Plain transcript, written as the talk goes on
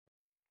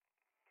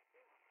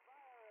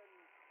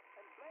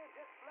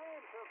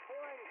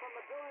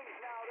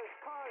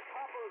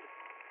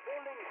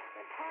building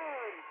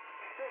entire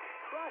just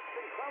crushed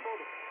and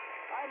crumbled.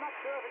 I'm not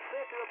sure if it's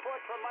safe to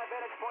report from my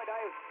vantage point.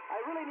 I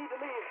really need to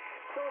leave.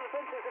 So the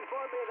fences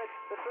inform me that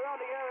the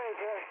surrounding areas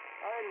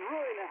are in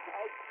ruin.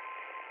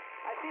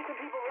 I see some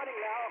people running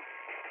now.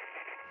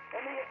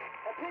 In the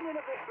opinion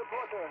of this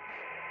reporter,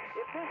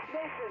 if this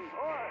nation,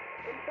 or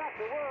in fact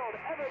the world,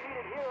 ever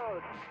needed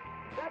heroes,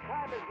 that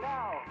time is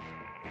now.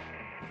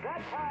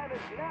 That time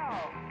is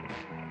now.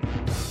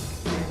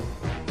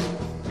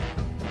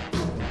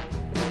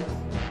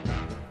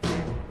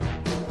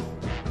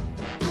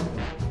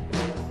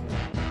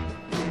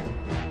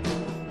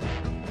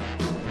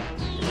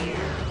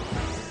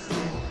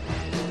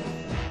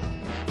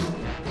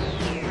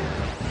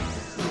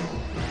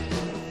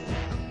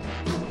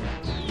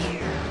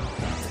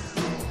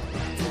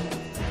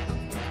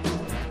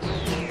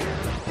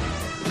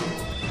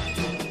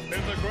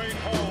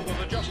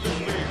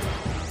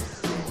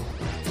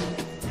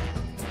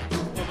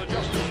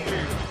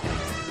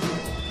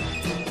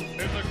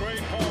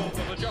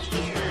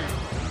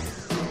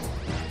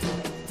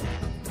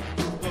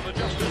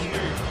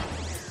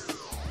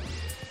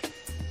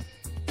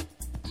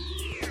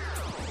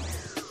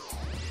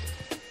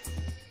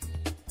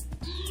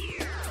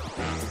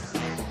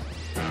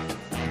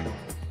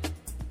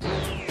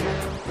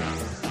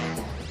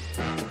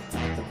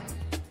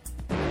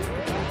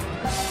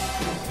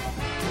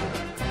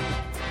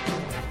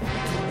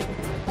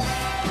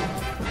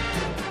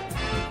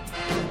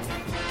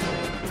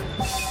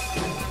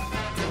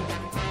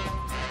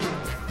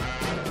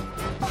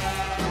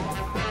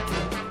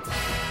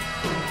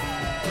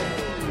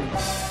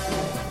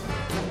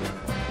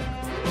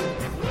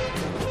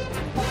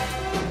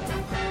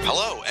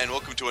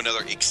 To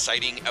another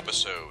exciting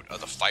episode of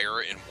the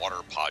Fire and Water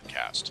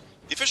Podcast,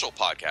 the official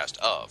podcast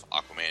of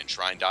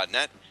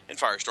AquamanShrine.net and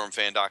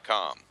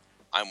FirestormFan.com.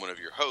 I'm one of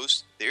your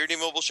hosts, the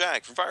irredeemable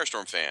Shag from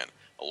Firestorm Fan.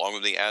 Along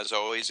with me, as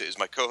always, is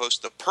my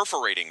co-host, the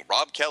perforating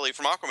Rob Kelly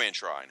from Aquaman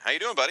Shrine. How you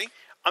doing, buddy?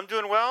 I'm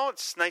doing well.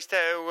 It's nice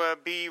to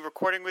be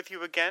recording with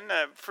you again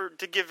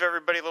to give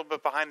everybody a little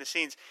bit behind the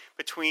scenes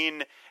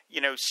between,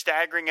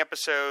 staggering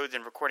episodes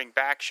and recording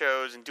back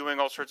shows and doing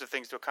all sorts of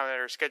things to accommodate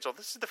our schedule.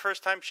 This is the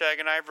first time Shag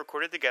and I have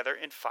recorded together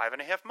in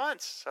 5.5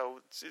 months, so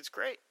it's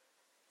great.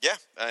 Yeah,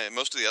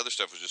 most of the other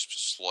stuff was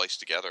just sliced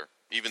together.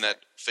 Even that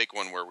fake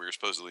one where we were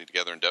supposedly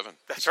together in Devon.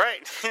 That's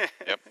right.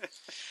 Yep.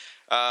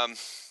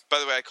 By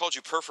the way, I called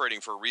you perforating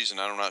for a reason.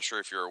 I'm not sure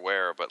if you're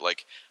aware, but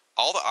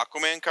all the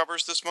Aquaman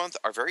covers this month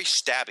are very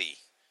stabby.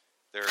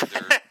 They're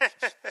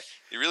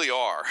they really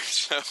are.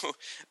 So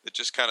it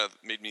just kind of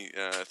made me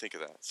think of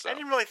that. So. I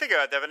didn't really think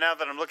about that, but now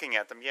that I'm looking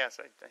at them, yes,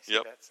 I see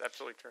that's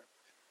absolutely true.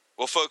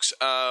 Well, folks,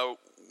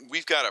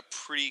 we've got a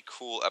pretty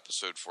cool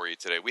episode for you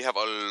today. We have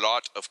a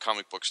lot of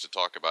comic books to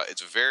talk about.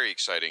 It's a very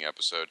exciting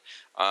episode.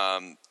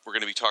 We're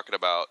going to be talking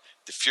about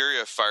The Fury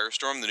of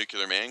Firestorm, The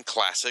Nuclear Man,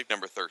 Classic,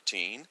 number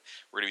 13.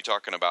 We're going to be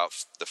talking about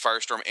the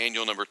Firestorm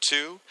Annual, number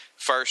 2,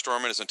 Firestorm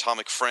and His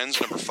Atomic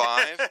Friends, number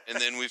 5, and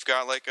then we've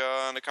got an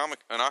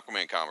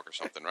Aquaman comic or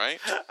something, right?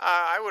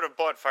 I would have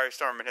bought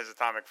Firestorm and His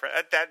Atomic Friends.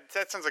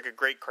 That sounds like a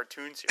great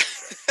cartoon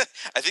series.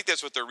 I think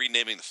that's what they're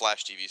renaming the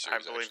Flash TV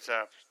series. I believe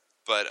so.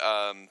 But,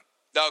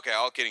 okay,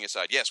 all kidding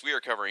aside. Yes, we are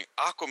covering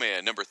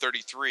Aquaman number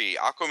 33,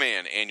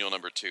 Aquaman Annual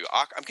number 2.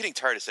 I'm getting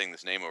tired of saying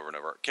this name over and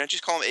over. Can I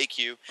just call him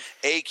AQ?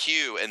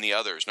 AQ and the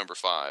Others, number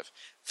 5.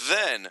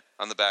 Then,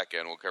 on the back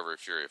end, we'll cover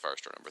Fury of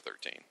Firestorm number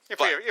 13.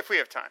 If we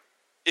have time.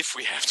 If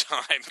we have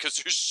time, because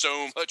there's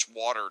so much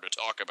water to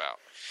talk about.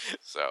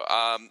 So,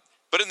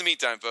 but in the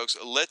meantime, folks,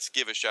 let's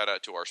give a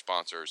shout-out to our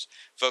sponsors.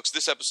 Folks,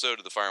 this episode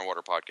of the Fire and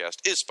Water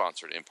Podcast is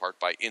sponsored in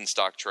part by In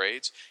Stock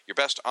Trades, your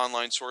best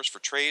online source for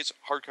trades,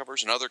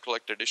 hardcovers, and other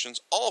collected editions,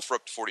 all for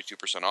up to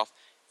 42% off,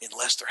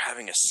 unless they're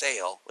having a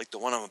sale, like the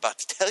one I'm about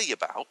to tell you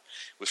about,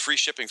 with free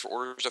shipping for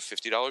orders of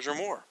 $50 or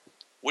more.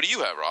 What do you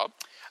have, Rob?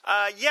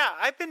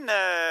 I've been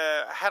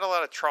had a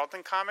lot of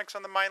Charlton comics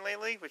on the mind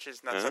lately, which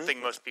is not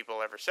something most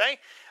people ever say.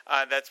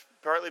 That's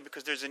partly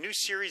because there's a new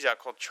series out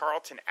called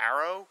Charlton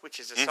Arrow, which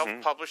is a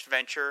self-published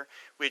venture,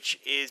 which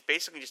is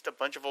basically just a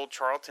bunch of old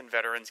Charlton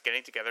veterans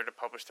getting together to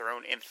publish their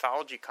own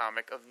anthology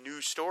comic of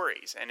new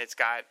stories. And it's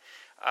got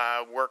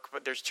work,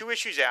 but there's 2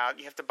 issues out.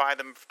 You have to buy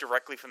them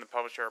directly from the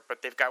publisher,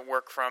 but they've got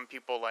work from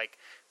people like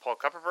Paul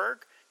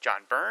Kupperberg,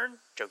 John Byrne,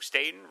 Joe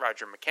Staten,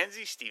 Roger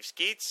McKenzie, Steve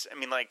Skeets. I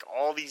mean,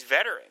 all these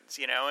veterans,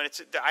 and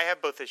I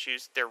have both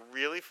issues. They're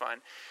really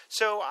fun.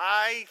 So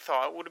I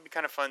thought, would it be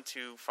kind of fun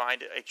to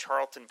find a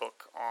Charlton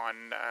book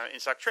on In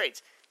Stock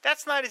Trades?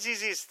 That's not as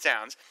easy as it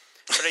sounds.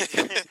 But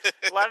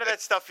a lot of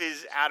that stuff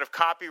is out of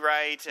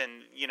copyright,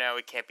 and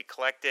it can't be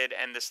collected.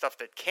 And the stuff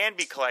that can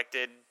be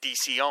collected,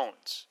 DC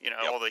owns.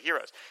 All the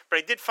heroes. But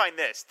I did find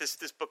this.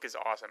 This book is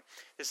awesome.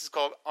 This is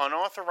called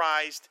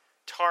Unauthorized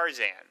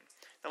Tarzan.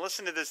 Now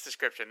listen to this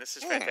description. This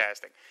is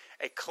fantastic.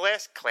 A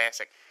classic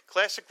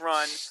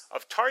run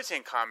of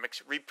Tarzan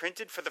comics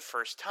reprinted for the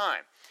first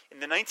time.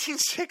 In the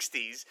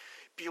 1960s,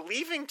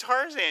 believing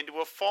Tarzan to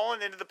have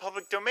fallen into the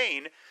public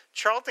domain,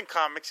 Charlton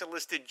Comics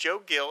enlisted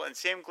Joe Gill and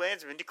Sam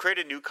Glanzman to create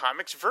a new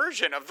comics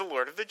version of The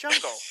Lord of the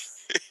Jungle.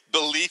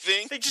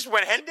 Believing? They just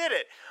went ahead and did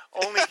it.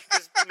 Only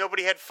because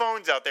nobody had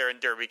phones out there in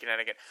Derby,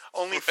 Connecticut.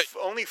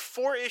 Only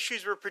 4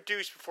 issues were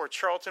produced before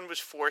Charlton was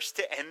forced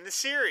to end the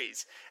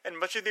series, and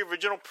much of the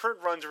original print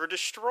runs were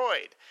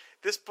destroyed.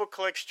 This book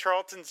collects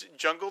Charlton's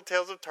Jungle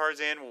Tales of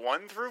Tarzan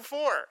 1 through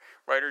 4.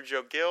 Writer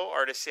Joe Gill,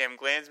 artist Sam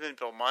Glanzman,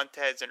 Bill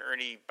Montez, and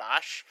Ernie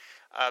Bosch.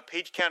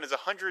 Page count is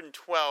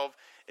 112.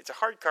 It's a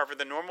hardcover.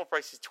 The normal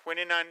price is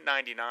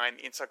 $29.99.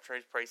 The in-stock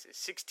trade price is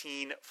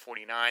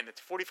 $16.49.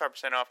 That's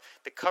 45% off.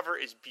 The cover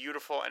is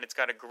beautiful, and it's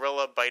got a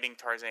gorilla biting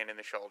Tarzan in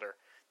the shoulder.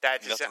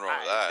 That's nothing wrong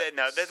with that.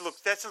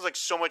 That sounds like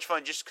so much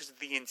fun just because of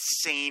the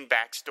insane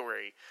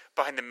backstory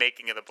behind the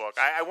making of the book.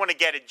 I want to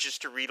get it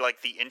just to read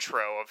like the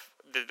intro of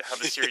how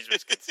the series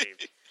was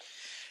conceived.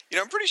 You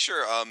know, I'm pretty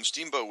sure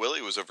Steamboat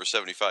Willie was over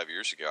 75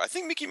 years ago. I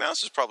think Mickey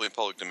Mouse is probably in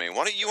public domain.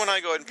 Why don't you and I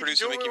go ahead and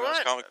produce a Mickey Mouse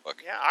comic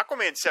book? Yeah,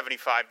 Aquaman's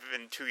 75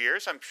 in 2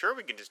 years. I'm sure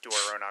we can just do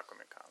our own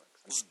Aquaman comics.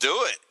 Let's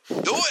do it.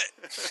 Do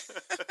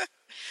it.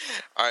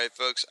 All right,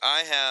 folks.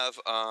 I have,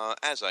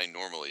 as I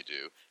normally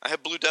do, I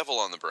have Blue Devil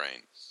on the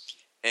brain.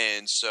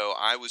 And so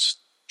I was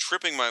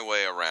tripping my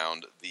way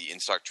around the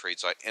in-stock trade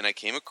site, and I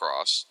came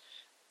across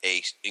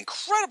a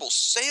incredible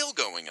sale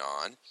going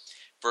on.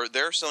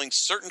 They're selling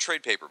certain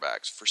trade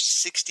paperbacks for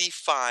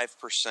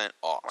 65%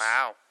 off.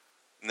 Wow.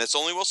 And that's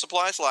only while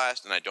supplies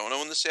last, and I don't know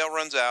when the sale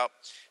runs out.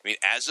 I mean,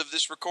 as of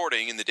this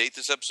recording and the date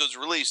this episode's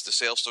released, the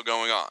sale's still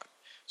going on.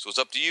 So it's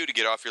up to you to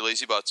get off your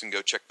lazy butts and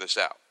go check this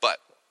out. But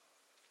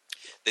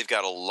they've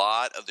got a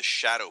lot of the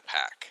Shadow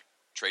Pack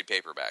trade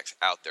paperbacks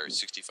out there at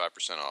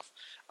 65% off.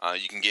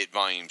 You can get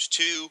volumes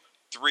 2,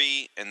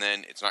 3, and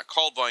then it's not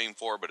called volume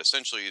 4, but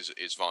essentially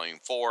is volume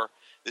 4.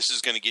 This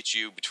is going to get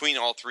you, between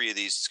all 3 of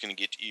these, it's going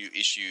to get you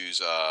issue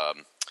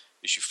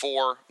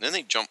 4, and then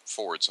they jump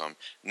forward some,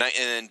 and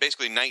then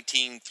basically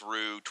 19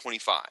 through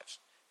 25.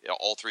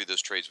 All 3 of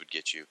those trades would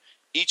get you.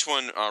 Each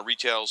one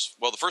retails,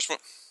 well, the first one,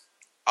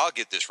 I'll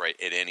get this right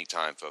at any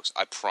time, folks,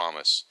 I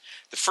promise.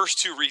 The first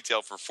 2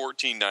 retail for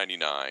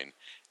 $14.99.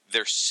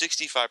 They're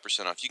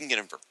 65% off. You can get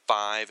them for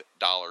 $5.24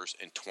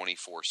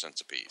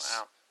 a piece.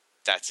 Wow.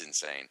 That's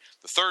insane.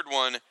 The third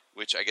one,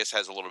 which I guess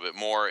has a little bit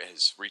more,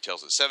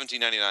 retails at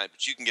 $17.99,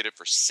 but you can get it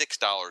for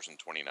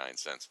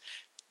 $6.29.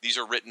 These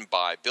are written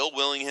by Bill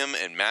Willingham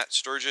and Matt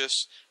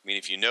Sturgis. I mean,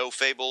 if you know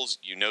Fables,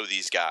 you know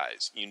these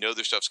guys. You know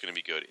their stuff's going to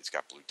be good. It's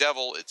got Blue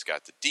Devil. It's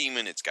got the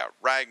Demon. It's got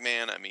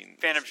Ragman. I mean,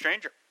 Phantom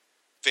Stranger.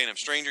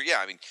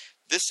 Yeah, I mean,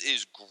 this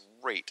is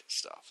great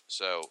stuff.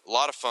 So, a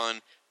lot of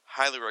fun.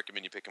 Highly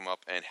recommend you pick them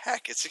up. And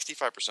heck, it's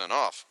 65%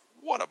 off.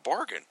 What a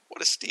bargain.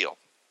 What a steal.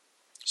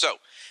 So,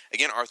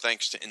 again, our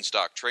thanks to In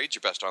Stock Trades,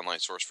 your best online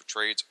source for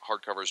trades,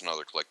 hardcovers, and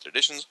other collected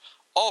editions,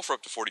 all for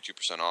up to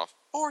 42% off,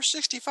 or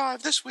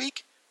 $65 this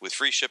week, with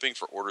free shipping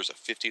for orders of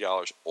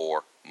 $50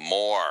 or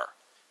more.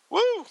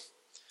 Woo!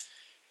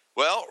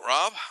 Well,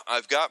 Rob,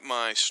 I've got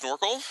my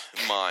snorkel,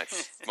 my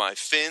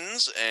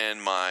fins,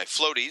 and my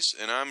floaties,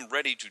 and I'm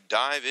ready to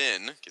dive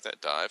in, get that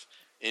dive,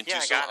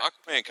 into some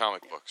Aquaman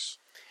comic books.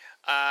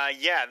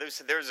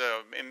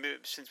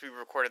 Since we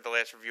recorded the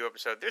last review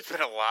episode, there's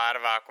been a lot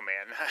of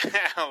Aquaman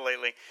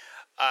lately.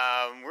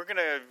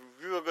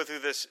 We'll go through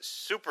this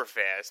super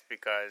fast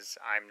because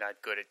I'm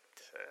not good at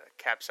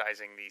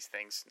capsizing these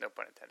things. No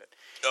pun intended.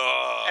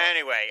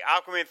 Anyway,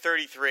 Aquaman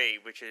 33,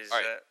 which is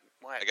right.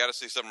 What? I got to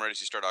say something right as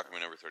you start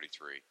Aquaman number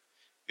 33.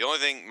 The only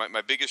thing,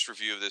 my biggest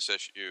review of this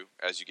issue,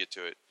 as you get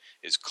to it,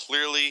 is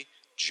clearly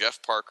Jeff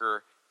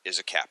Parker is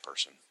a cat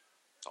person.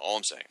 That's all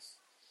I'm saying.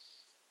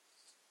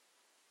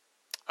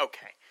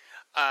 Okay.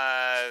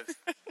 All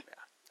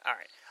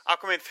right.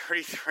 Aquaman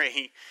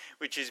 33,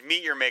 which is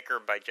Meet Your Maker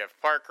by Jeff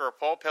Parker,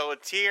 Paul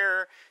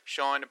Pelletier,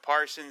 Sean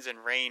Parsons,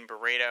 and Rain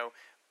Barreto.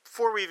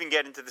 Before we even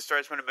get into the story,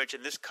 I just want to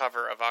mention this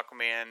cover of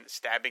Aquaman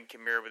stabbing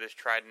Chimera with his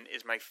trident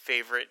is my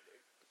favorite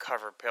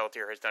cover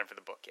Pelletier has done for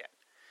the book yet.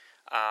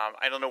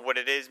 I don't know what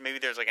it is. Maybe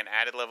there's like an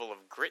added level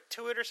of grit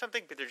to it or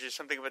something, but there's just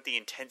something about the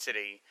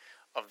intensity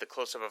of the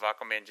close-up of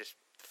Aquaman just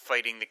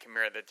fighting the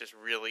Chimera that just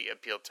really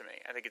appealed to me.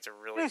 I think it's a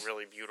really,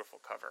 really beautiful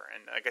cover.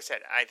 And like I said,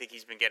 I think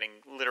he's been getting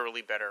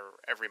literally better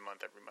every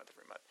month.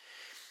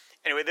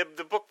 Anyway,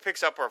 the book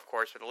picks up, of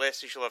course, with the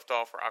last issue left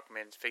off where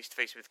Aquaman's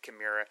face-to-face with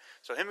Chimera.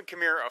 So him and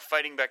Chimera are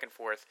fighting back and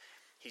forth.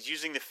 He's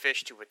using the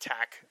fish to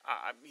attack.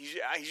 He's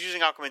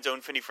using Aquaman's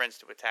own finny friends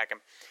to attack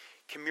him.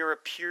 Chimera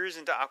peers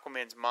into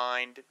Aquaman's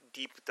mind,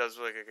 does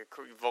like a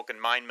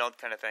Vulcan mind melt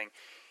kind of thing.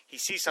 He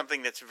sees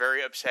something that's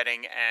very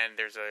upsetting, and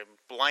there's a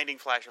blinding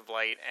flash of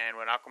light, and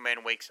when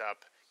Aquaman wakes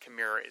up,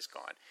 Chimera is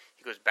gone.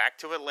 He goes back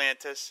to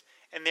Atlantis,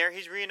 and there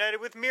he's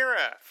reunited with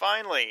Mera,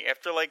 finally,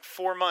 after like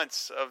 4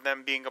 months of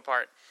them being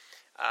apart.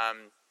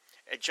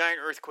 A giant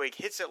earthquake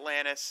hits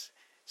Atlantis.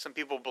 Some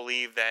people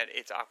believe that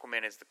it's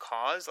Aquaman is the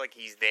cause, like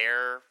he's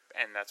there,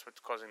 and that's what's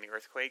causing the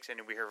earthquakes. And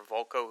we hear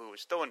Vulko, who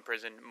is still in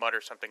prison,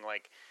 mutter something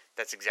like,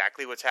 that's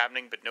exactly what's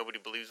happening, but nobody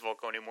believes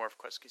Vulko anymore, of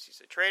course, because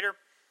he's a traitor.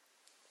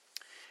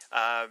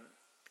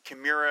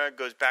 Kimura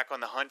goes back on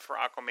the hunt for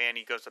Aquaman.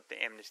 He goes up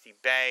to Amnesty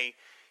Bay.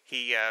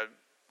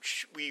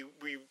 We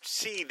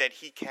see that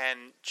he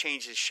can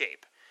change his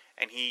shape,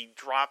 and he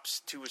drops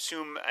to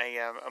assume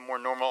a more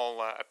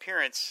normal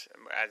appearance,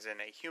 as in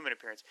a human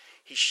appearance.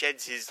 He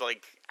sheds his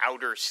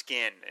outer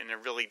skin in a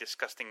really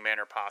disgusting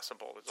manner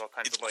possible. There's all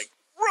kinds of gross.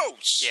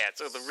 Yeah,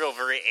 it's a real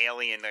very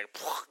alien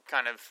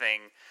kind of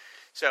thing.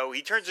 So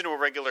he turns into a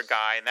regular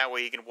guy, and that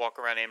way he can walk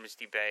around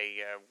Amnesty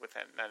Bay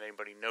without not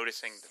anybody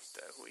noticing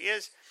who he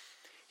is.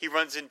 He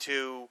runs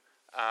into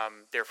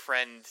their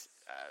friend.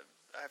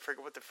 I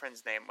forget what the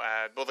friend's name.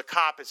 Well, the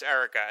cop is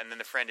Erica, and then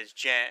the friend is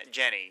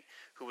Jenny,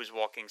 who was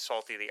walking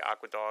Salty the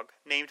Aqua Dog,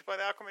 named by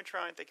the Aquaman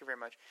Shrine. Thank you very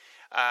much.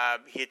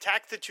 He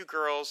attacked the two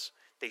girls.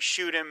 They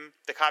shoot him.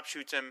 The cop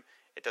shoots him.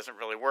 It doesn't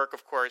really work,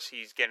 of course.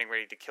 He's getting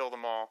ready to kill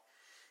them all.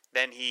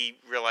 Then he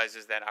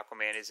realizes that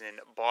Aquaman is in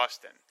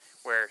Boston,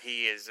 where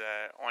he is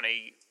on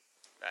a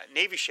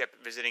Navy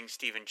ship visiting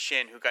Stephen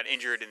Shin, who got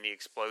injured in the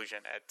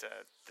explosion at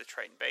the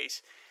Triton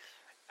base.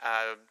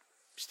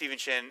 Stephen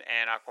Shin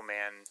and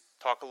Aquaman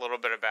talk a little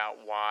bit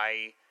about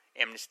why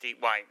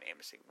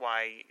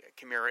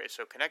Kimura is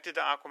so connected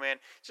to Aquaman.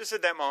 Just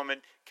at that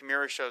moment,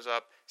 Kimura shows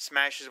up,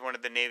 smashes one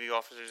of the Navy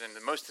officers in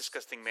the most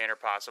disgusting manner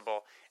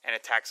possible, and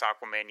attacks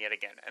Aquaman yet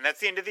again. And that's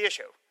the end of the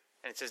issue.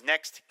 And it says,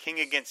 next, King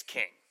against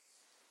King.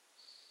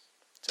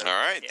 So, all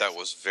right, yes. That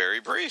was very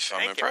brief.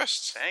 I'm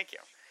impressed. Thank you.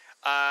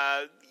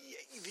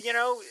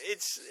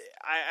 It's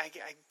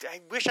I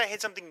wish I had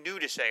something new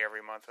to say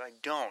every month, but I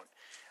don't.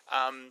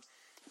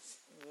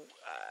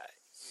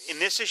 In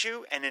this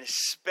issue, and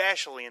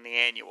especially in the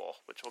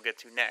annual, which we'll get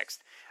to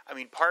next, I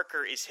mean,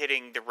 Parker is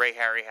hitting the Ray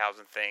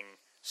Harryhausen thing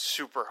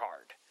super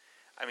hard.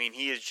 I mean,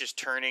 he is just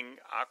turning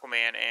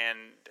Aquaman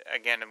and,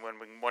 again,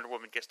 when Wonder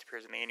Woman guest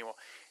appears in the annual,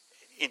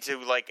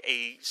 into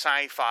a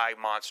sci-fi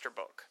monster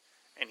book.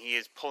 And he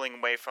is pulling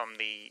away from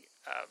the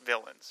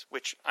villains,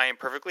 which I am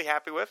perfectly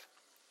happy with.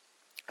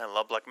 I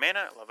love Black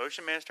Manta, I love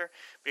Ocean Master,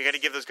 but you got to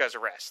give those guys a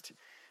rest.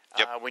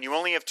 Yep. When you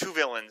only have two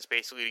villains,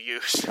 basically, to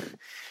use,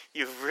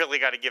 you've really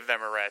got to give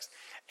them a rest.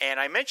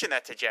 And I mentioned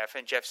that to Jeff,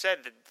 and Jeff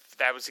said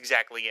that was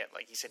exactly it.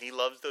 He said he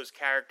loves those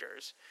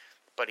characters,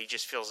 but he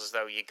just feels as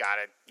though you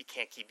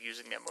can't keep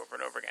using them over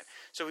and over again.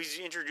 So he's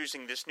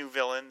introducing this new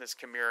villain, this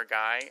Kimura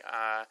guy,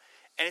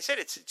 and he said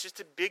it's just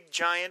a big,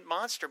 giant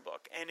monster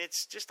book, and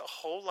it's just a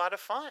whole lot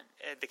of fun.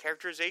 The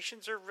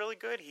characterizations are really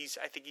good.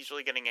 I think he's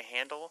really getting a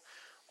handle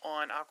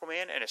on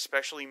Aquaman, and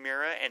especially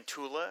Mera and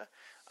Tula.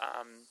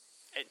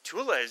 And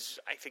Tula is,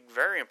 I think,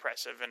 very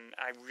impressive, and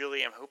I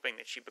really am hoping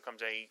that she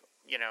becomes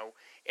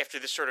after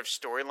this sort of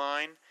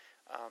storyline,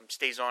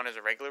 stays on as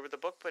a regular with the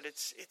book, but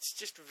it's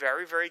just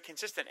very, very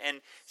consistent,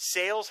 and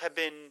sales have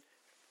been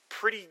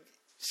pretty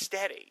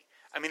steady.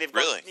 I mean,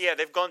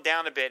 they've gone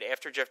down a bit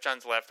after Jeff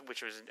Johns left,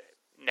 which was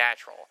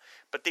natural,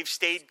 but they've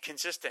stayed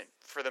consistent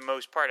for the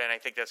most part, and I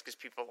think that's because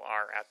people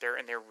are out there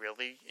and they're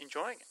really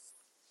enjoying it.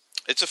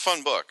 It's a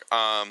fun book.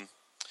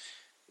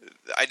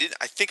 I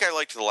think I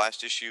liked the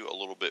last issue a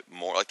little bit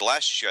more. The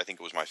last issue, I think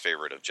it was my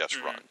favorite of Jeff's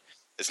run.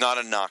 It's not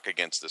a knock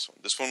against this one.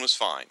 This one was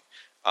fine,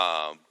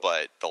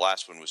 but the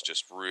last one was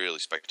just really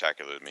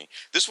spectacular to me.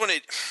 This one,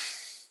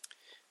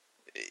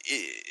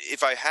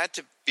 if I had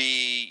to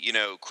be,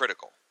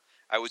 critical,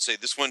 I would say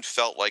this one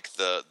felt like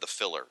the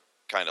filler,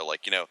 kind of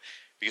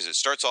because it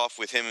starts off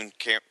with him and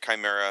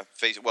Chimera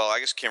well, I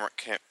guess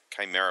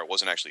Chimera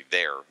wasn't actually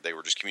there. They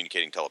were just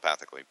communicating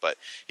telepathically, but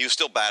he was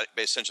still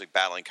essentially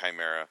battling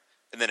Chimera,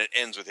 and then it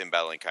ends with him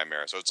battling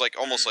Chimera. So it's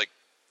almost like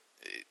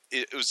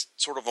it was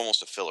sort of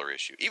almost a filler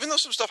issue. Even though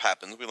some stuff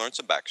happens, we learned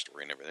some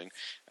backstory and everything.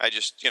 I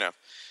just, you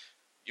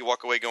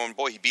walk away going,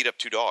 boy, he beat up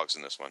 2 dogs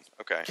in this one.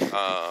 Okay.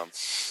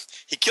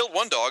 He killed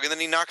 1 dog, and then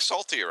he knocked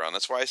Salty around.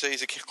 That's why I say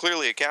he's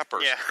clearly a cat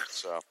person. Yeah.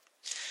 So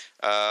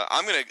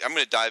I'm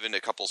gonna dive into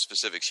a couple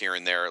specifics here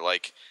and there.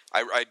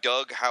 I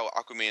dug how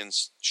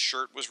Aquaman's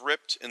shirt was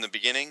ripped in the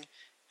beginning,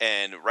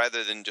 and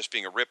rather than just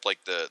being a rip,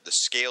 the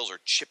scales are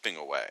chipping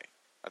away.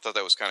 I thought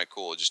that was kind of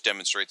cool. It just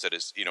demonstrates that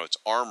it's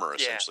armor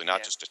essentially,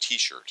 not just a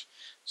T-shirt.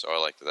 So I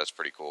like that. That's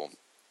pretty cool.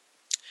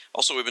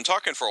 Also, we've been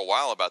talking for a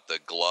while about the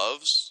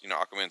gloves.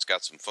 Aquaman's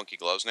got some funky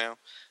gloves now.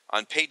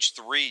 On page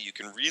 3, you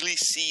can really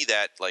see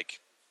that, I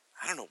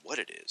don't know what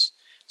it is.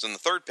 It's on the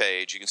 3rd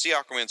page. You can see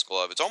Aquaman's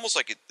glove. It's almost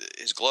like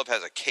his glove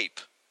has a cape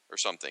or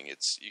something.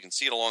 You can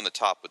see it along the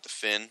top with the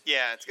fin.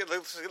 Yeah,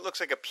 it looks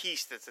like a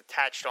piece that's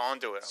attached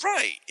onto it.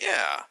 Right,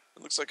 yeah.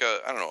 It looks like a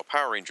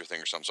Power Ranger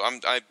thing or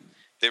something. So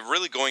they're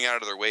really going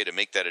out of their way to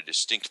make that a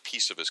distinct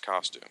piece of his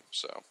costume.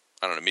 So,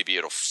 I don't know, maybe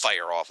it'll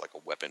fire off like a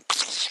weapon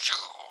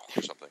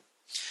or something.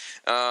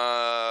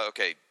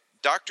 Okay,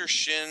 Dr.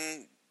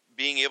 Shin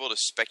being able to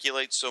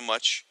speculate so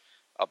much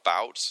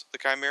about the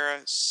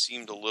Chimera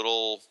seemed a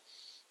little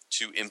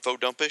too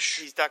info-dumpish.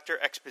 He's Dr.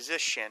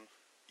 Exposition.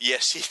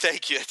 Yes,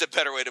 thank you. That's a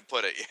better way to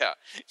put it. Yeah,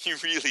 he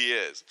really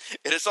is.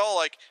 And it's all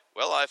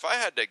if I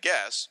had to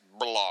guess,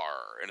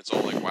 blar. And it's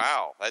all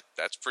wow,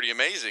 that's pretty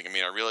amazing. I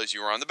mean, I realize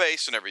you were on the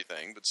base and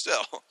everything, but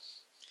still.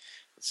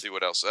 Let's see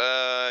what else.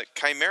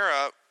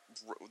 Chimera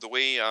the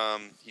way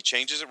he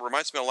changes it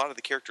reminds me a lot of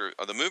the character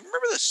of the movie.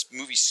 Remember this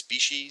movie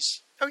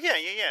Species? Oh yeah.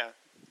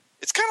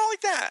 It's kind of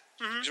like that.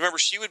 Mm-hmm. 'Cause remember,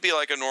 she would be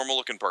like a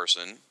normal-looking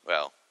person.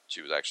 Well,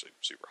 she was actually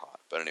super hot,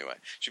 but anyway,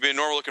 she'd be a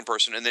normal-looking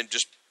person, and then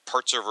just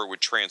parts of her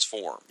would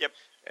transform. Yep.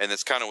 And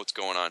that's kind of what's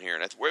going on here,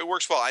 and it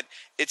works well.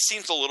 It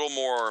seems a little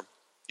more,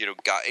 does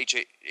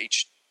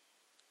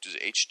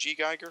it H.G.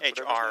 Geiger?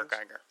 H.R.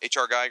 Geiger.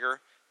 H.R.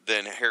 Geiger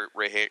than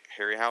Ray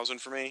Harryhausen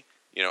for me.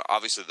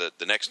 Obviously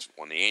the next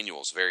one, the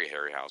annual, is very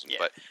Harryhausen,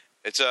 but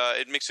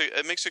it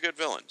makes a good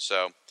villain.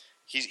 So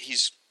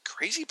he's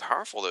crazy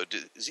powerful though.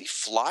 Does he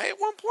fly at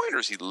one point, or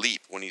does he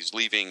leap when he's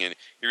leaving and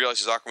he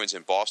realizes Aquaman's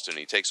in Boston and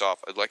he takes off?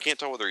 I can't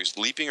tell whether he's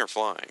leaping or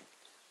flying.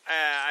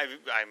 I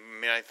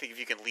mean, I think if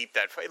you can leap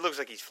that, it looks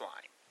like he's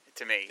flying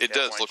to me. It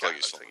does look like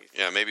he's flying.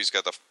 Yeah, maybe he's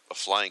got a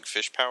flying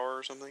fish power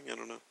or something. I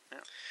don't know. Yeah.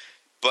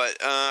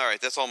 But all right,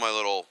 that's all my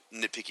little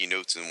nitpicky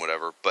notes and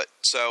whatever. But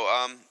so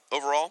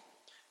overall,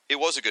 it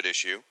was a good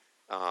issue.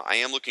 I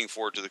am looking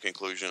forward to the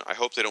conclusion. I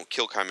hope they don't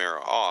kill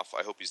Chimera off.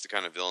 I hope he's the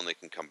kind of villain that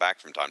can come back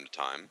from time to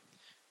time.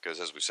 Because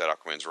as we said,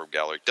 Aquaman's Rogue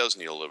Gallery does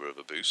need a little bit of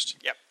a boost.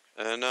 Yep.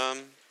 And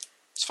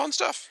it's fun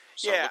stuff.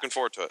 So I'm looking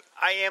forward to it.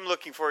 I am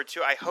looking forward to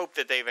it. I hope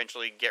that they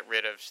eventually get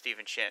rid of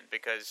Stephen Shin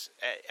because,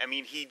 I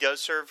mean, he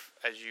does serve,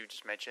 as you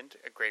just mentioned,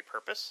 a great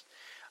purpose.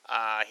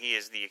 He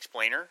is the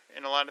explainer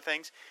in a lot of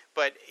things.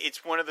 But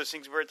it's one of those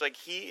things where it's like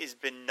he has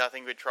been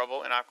nothing but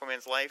trouble in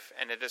Aquaman's life.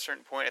 And at a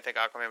certain point, I think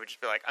Aquaman would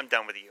just be like, I'm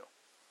done with you.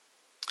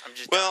 I'm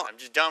just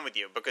done with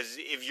you. Because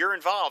if you're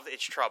involved,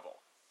 it's trouble.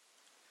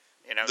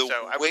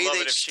 So I would love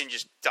it if Shin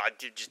just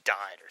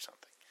died or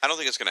something. I don't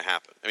think it's going to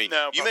happen. I mean,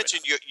 you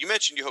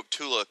mentioned you hope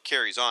Tula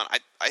carries on.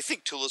 I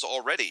think Tula's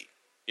already,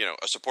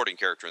 a supporting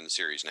character in the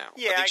series now.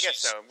 Yeah, I guess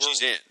so.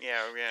 She's in.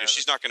 Yeah.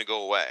 She's not going to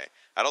go away.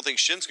 I don't think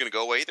Shin's going to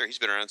go away either. He's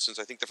been around since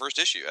I think the first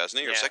issue,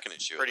 hasn't he, or second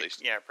issue at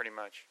least? Yeah, pretty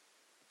much.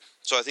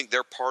 So I think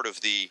they're part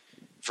of the,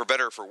 for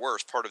better or for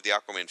worse, part of the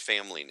Aquaman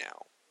family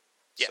now.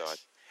 Yes. So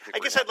I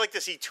guess I'd like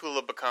to see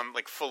Tula become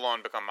become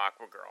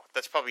Aquagirl.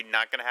 That's probably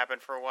not going to happen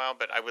for a while,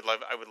 but I would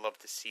love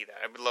to see that.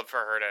 I would love for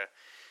her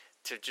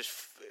to just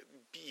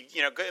be,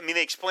 I mean,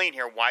 they explain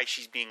here why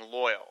she's being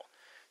loyal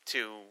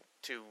to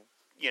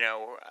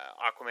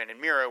Aquaman and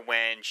Mera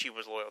when she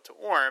was loyal to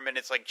Orm, and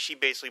it's like she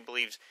basically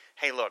believes,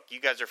 hey, look, you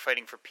guys are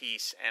fighting for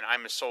peace, and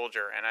I'm a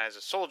soldier, and as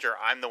a soldier,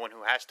 I'm the one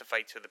who has to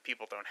fight so the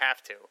people don't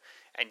have to,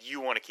 and you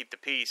want to keep the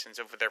peace, and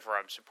so therefore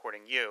I'm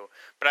supporting you.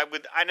 But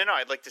I don't know,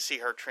 I'd like to see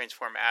her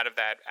transform out of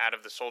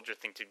the soldier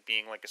thing to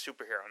being like a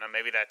superhero. Now,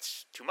 maybe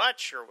that's too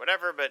much or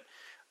whatever, but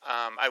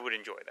I would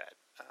enjoy that.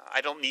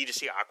 I don't need to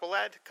see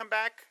Aqualad come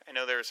back. I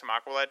know there are some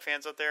Aqualad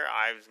fans out there.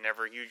 I was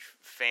never a huge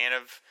fan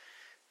of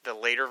the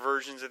later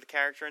versions of the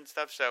character and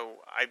stuff,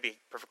 so I'd be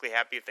perfectly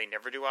happy if they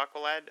never do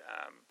Aqualad,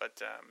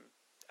 but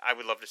I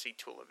would love to see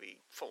Tula be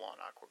full-on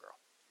Aquagirl.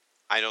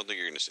 I don't think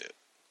you're going to see it.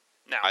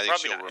 No, I think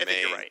probably she'll not. remain I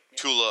think you're right.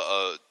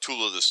 Yeah.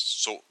 Tula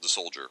the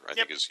soldier, I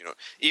think is,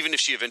 even if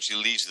she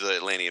eventually leaves the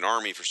Atlantean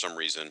army for some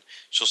reason,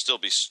 she'll still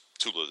be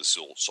Tula the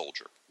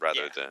soldier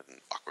rather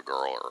than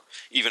Aquagirl or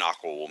even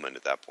Aquawoman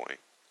at that point.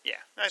 Yeah,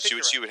 I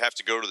think she would have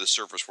to go to the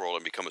surface world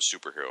and become a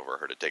superhero for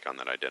her to take on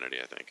that identity,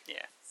 I think.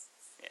 Yeah.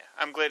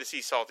 I'm glad to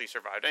see Salty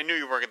survived. I knew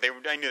they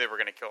were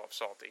going to kill off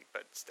Salty,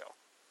 but still.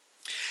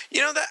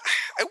 That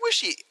I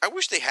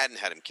wish they hadn't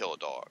had him kill a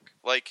dog.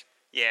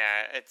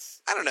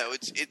 It's. I don't know.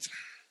 It's.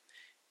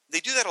 They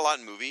do that a lot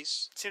in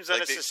movies. It seems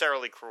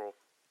unnecessarily cruel.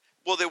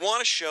 Well, they want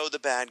to show the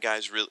bad guy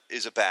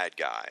is a bad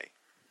guy,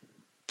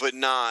 but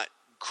not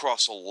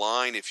cross a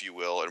line, if you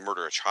will, and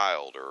murder a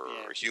child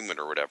or a human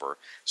or whatever.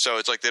 So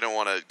it's like they don't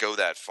want to go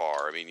that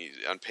far. I mean,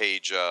 on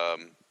page,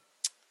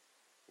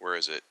 where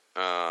is it?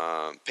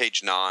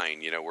 Page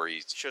 9, where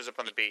he shows up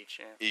on the beach.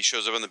 Yeah. He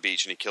shows up on the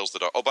beach and he kills the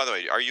dog. Oh, by the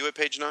way, are you at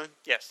page 9?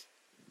 Yes.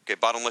 Okay,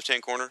 bottom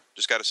left-hand corner.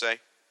 Just got to say,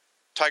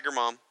 Tiger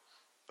Mom.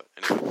 But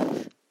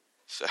anyway,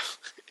 so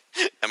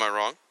am I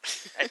wrong?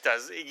 It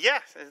does.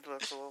 Yeah, it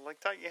looks a little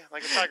like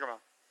like a Tiger Mom.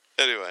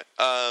 Anyway,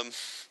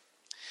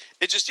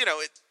 it just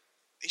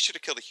he should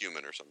have killed a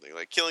human or something.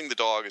 Like killing the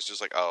dog is just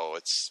like, I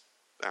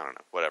don't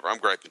know, whatever. I'm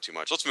griping too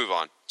much. Let's move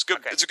on. It's good.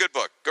 Okay. It's a good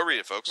book. Go read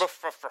it, folks.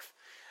 Ruff, ruff, ruff.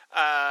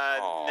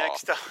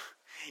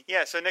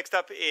 Next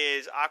up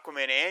is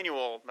Aquaman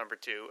Annual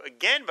 #2,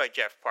 again by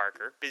Jeff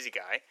Parker, busy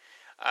guy.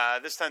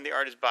 This time the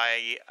art is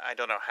by, I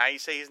don't know how you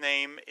say his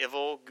name,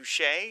 Yvel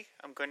Goucher,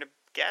 I'm going to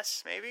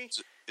guess, maybe?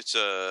 It's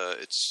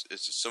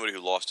somebody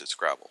who lost at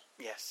Scrabble.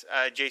 Yes,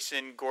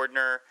 Jason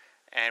Gordner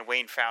and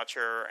Wayne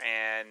Foucher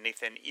and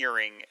Nathan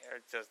Earing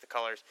does the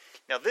colors.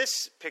 Now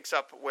this picks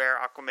up where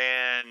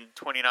Aquaman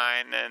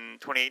 29 and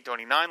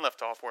 28-29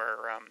 left off, where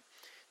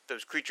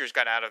those creatures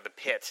got out of the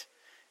pit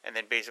and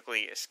then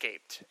basically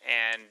escaped.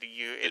 And the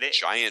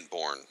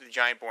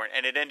Giantborn,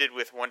 and it ended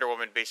with Wonder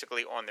Woman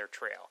basically on their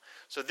trail.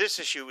 So this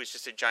issue is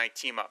just a giant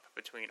team up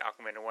between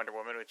Aquaman and Wonder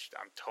Woman, which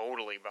I'm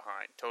totally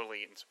behind,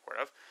 totally in support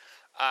of.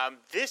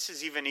 This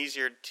is even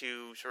easier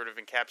to sort of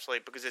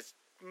encapsulate because it's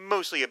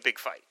mostly a big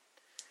fight.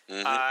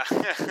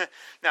 Mm-hmm.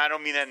 Now, I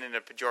don't mean that in a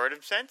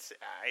pejorative sense.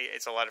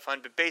 It's a lot of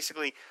fun, but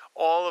basically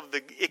all of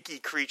the icky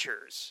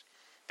creatures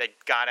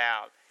that got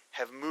out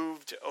have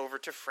moved over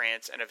to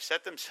France and have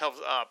set themselves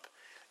up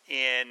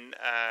in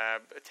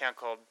a town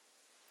called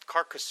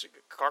Carcassonne.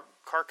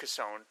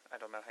 I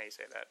don't know how you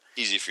say that.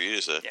 Easy for you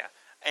to say. Yeah.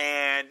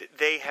 And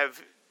they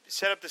have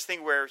set up this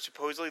thing where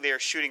supposedly they are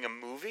shooting a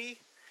movie,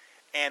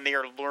 and they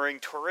are luring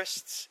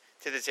tourists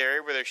to this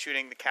area where they're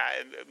shooting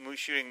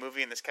shooting a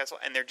movie in this castle,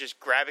 and they're just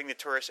grabbing the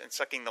tourists and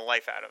sucking the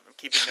life out of them,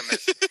 keeping them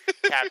as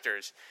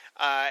captors.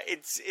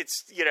 It's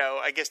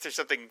I guess there's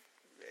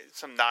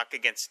some knock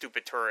against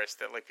stupid tourists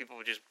that like people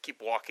would just keep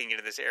walking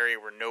into this area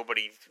where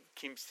nobody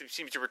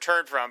seems to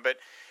return from, but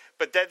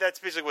that's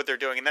basically what they're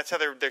doing, and that's how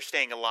they're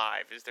staying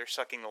alive, is they're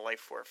sucking the life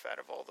force out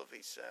of all of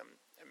these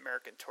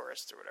American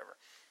tourists or whatever.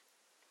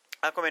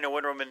 Aquaman and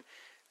Wonder Woman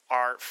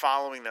are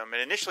following them,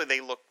 and initially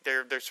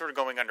they're sort of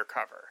going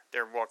undercover.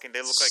 They're walking. They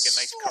look like a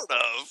nice couple.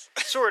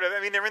 Sort of.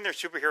 I mean, they're in their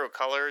superhero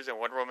colors, and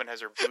Wonder Woman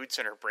has her boots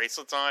and her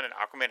bracelets on, and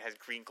Aquaman has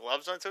green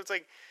gloves on. So it's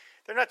like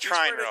they're not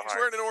trying real hard. He's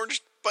wearing an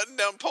orange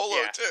button-down polo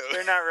too.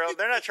 They're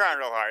not trying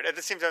real hard. At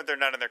the same time, they're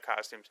not in their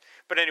costumes.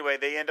 But anyway,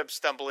 they end up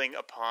stumbling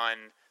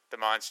upon the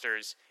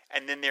monsters,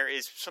 and then there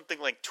is something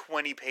like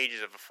 20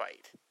 pages of a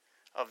fight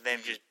of them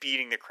just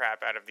beating the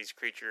crap out of these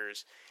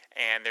creatures.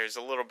 And there's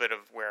a little bit of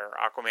where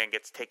Aquaman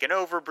gets taken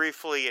over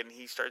briefly, and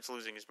he starts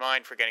losing his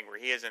mind, forgetting where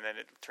he is, and then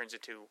it turns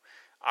into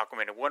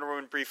Aquaman and Wonder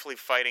Woman briefly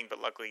fighting, but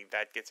luckily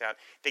that gets out.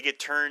 They get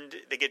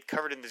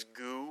covered in this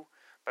goo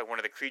by one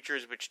of the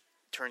creatures, which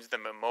turns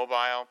them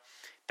immobile.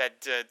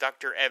 That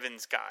Dr.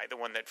 Evans guy, the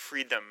one that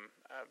freed them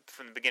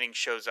from the beginning,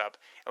 shows up,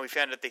 and we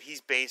found out that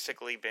he's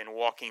basically been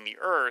walking the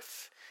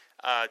earth,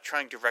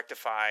 trying to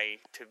rectify,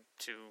 to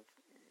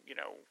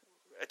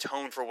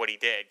atone for what he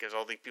did, because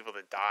all these people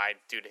that died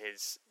due to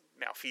his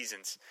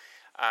malfeasance.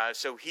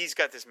 So he's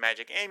got this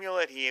magic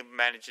amulet. He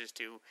manages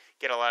to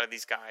get a lot of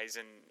these guys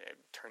and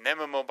turn them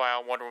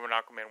immobile. Wonder Woman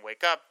and Aquaman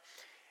wake up.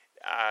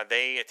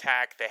 They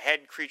attack the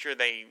head creature.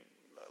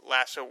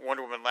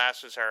 Wonder Woman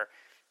lassos her.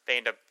 They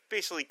end up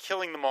basically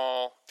killing them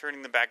all,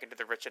 turning them back into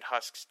the wretched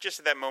husks. Just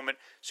at that moment,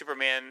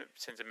 Superman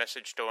sends a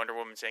message to Wonder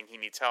Woman saying he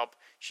needs help.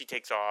 She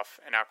takes off,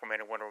 and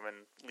Aquaman and Wonder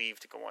Woman leave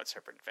to go on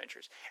separate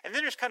adventures. And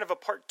then there's kind of a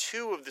part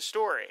 2 of the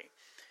story,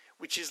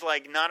 which is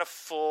like not a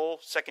full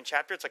second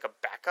chapter. It's like a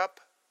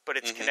backup, but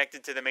it's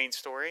connected to the main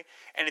story.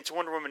 And it's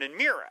Wonder Woman and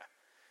Mera,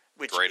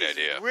 which is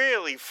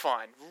really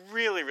fun.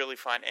 Really, really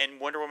fun. And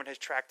Wonder Woman has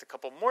tracked a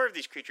couple more of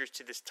these creatures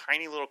to this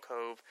tiny little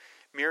cove.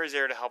 Mera's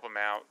there to help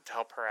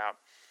her out.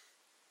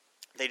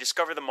 They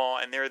discover them all,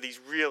 and there are these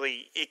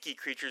really icky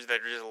creatures that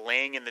are just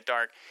laying in the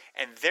dark.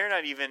 And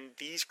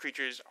these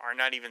creatures are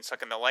not even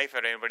sucking the life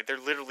out of anybody. They're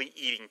literally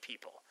eating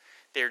people.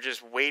 They're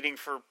just waiting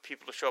for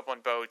people to show up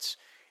on boats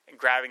and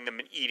grabbing them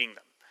and eating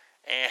them.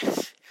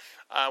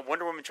 And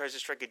Wonder Woman tries to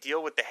strike a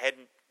deal with the head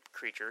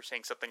creature,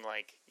 saying something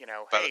like,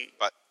 hey...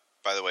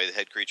 By the way, the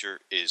head creature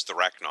is the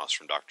Rachnos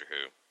from Doctor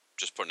Who.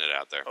 Just putting it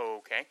out there.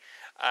 Okay.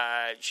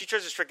 She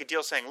tries to strike a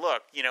deal saying,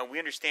 look, we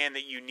understand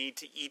that you need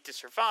to eat to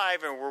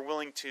survive, and we're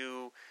willing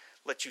to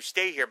let you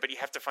stay here, but you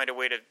have to find a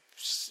way to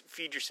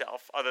feed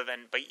yourself other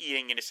than by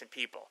eating innocent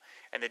people.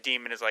 And the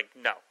demon is like,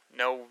 no,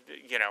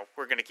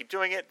 we're going to keep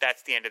doing it.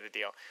 That's the end of the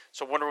deal.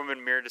 So Wonder Woman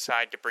and Mera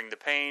decide to bring the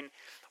pain.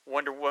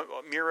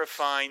 Mera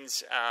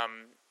finds...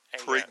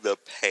 Bring the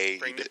pain.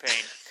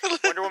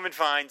 Wonder Woman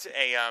finds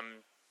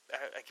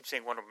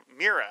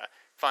Mera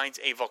finds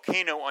a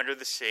volcano under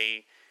the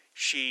sea.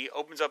 She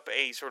opens up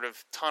a sort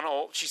of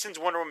tunnel. She sends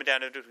Wonder Woman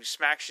down into it, who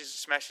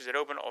smashes it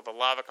open. All the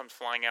lava comes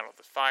flying out of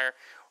the fire.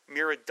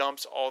 Mera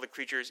dumps all the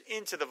creatures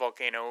into the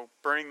volcano,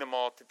 burning them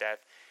all to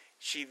death.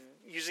 She,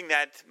 using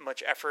that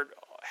much effort,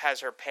 has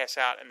her pass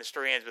out, and the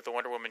story ends with the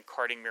Wonder Woman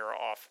carting Mera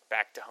off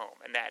back to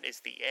home. And that is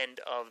the end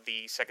of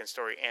the second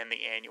story and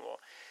the annual.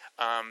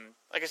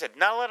 Like I said,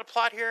 not a lot of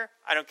plot here.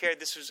 I don't care.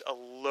 This was a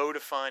load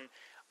of fun.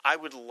 I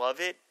would love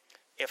it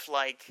if,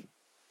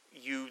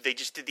 they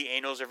just did the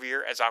annuals every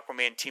year as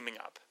Aquaman teaming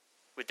up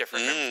with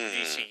different members of the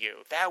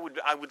DCU.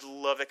 I would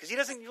love that, because he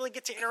doesn't really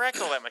get to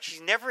interact all that much.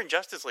 He's never in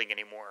Justice League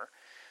anymore.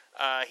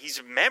 He's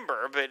a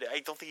member, but I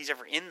don't think he's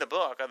ever in the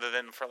book other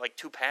than for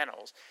 2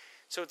 panels.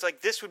 So it's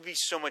like, this would be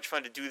so much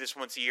fun to do this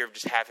once a year,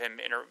 just have him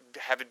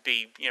have it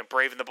be,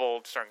 Brave and the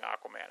Bold starring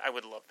Aquaman. I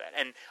would love that.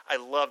 And I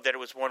love that it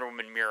was Wonder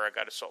Woman and Mera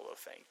got a solo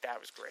thing. That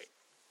was great.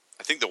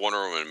 I think the Wonder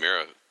Woman and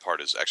Mera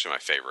part is actually my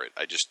favorite.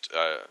 I just,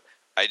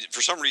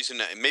 for some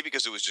reason, maybe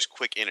because it was just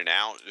quick in and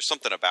out, there's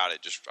something about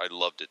it, I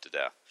loved it to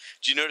death.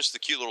 Did you notice the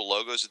cute little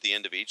logos at the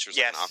end of each? There's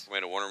an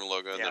Aquaman and Wonder Woman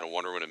logo, and then a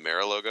Wonder Woman and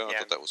Mera logo. I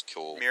thought that was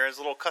cool. Mera's a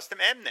little custom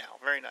M now.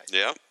 Very nice.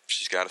 Yeah,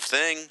 she's got a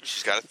thing.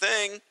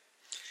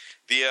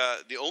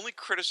 The only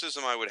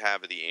criticism I would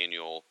have of the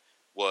annual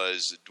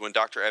was when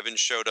Dr. Evans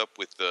showed up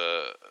with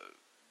the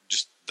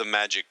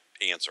magic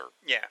answer.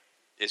 Yeah.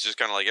 It's just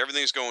kind of like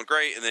everything's going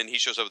great, and then he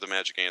shows up with the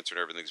magic answer,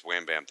 and everything's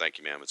wham bam, thank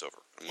you, ma'am, it's over.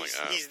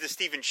 He's the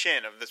Stephen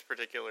Shin of this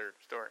particular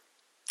story.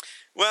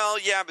 Well,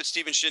 yeah, but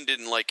Stephen Shin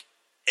didn't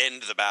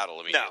end the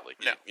battle immediately.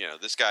 No.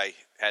 This guy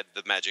had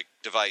the magic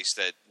device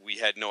that we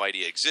had no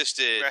idea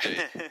existed.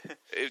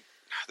 Right.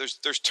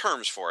 There's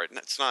terms for it, and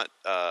it's not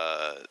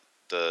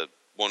the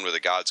one where the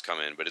gods come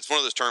in, but it's one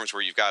of those terms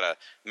where you've got a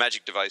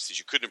magic device that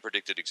you couldn't have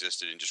predicted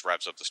existed and just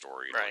wraps up the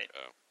story. Right.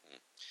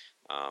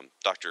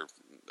 Dr.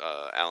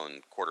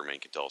 Alan Quartermain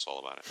can tell us all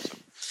about it. So.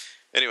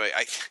 Anyway,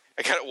 I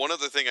got one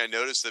other thing I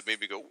noticed that made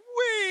me go,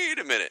 wait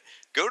a minute.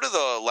 Go to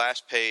the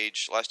last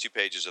two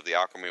pages of the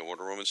Aquaman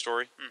Wonder Woman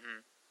story. Mm-hmm.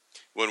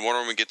 When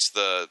Wonder Woman gets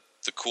the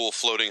cool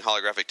floating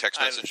holographic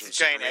text message from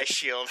giant Superman.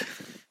 S-shield.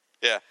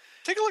 Yeah.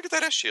 Take a look at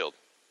that S-shield.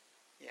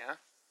 Yeah.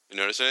 You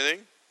notice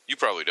anything? You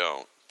probably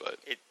don't, but...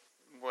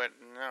 What?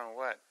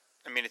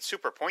 I mean, it's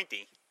super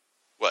pointy.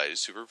 Well, it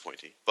is super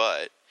pointy.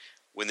 But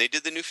when they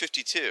did the New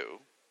 52,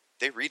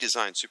 they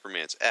redesigned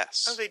Superman's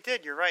S. Oh, they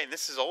did. You're right.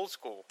 This is old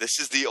school. This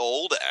is the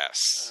old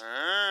S.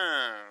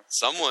 Ah.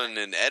 Someone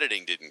in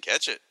editing didn't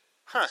catch it.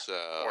 Huh. So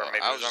or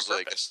maybe I it was just on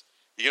like, purpose.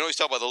 you can always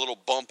tell by the little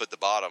bump at the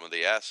bottom of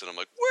the S, and I'm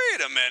like,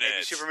 wait a minute.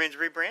 Maybe Superman's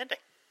rebranding.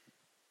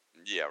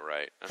 Yeah,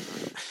 right. I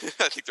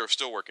think they're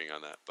still working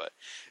on that. But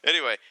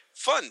anyway,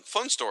 fun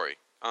story.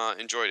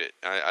 Enjoyed it.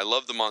 I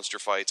love the monster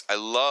fights. I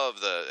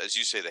love as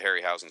you say, the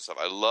Harryhausen stuff.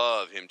 I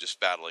love him just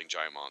battling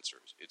giant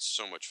monsters. It's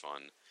so much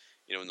fun.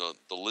 You know,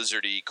 the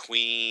lizardy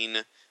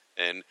queen,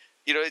 and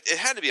you know, it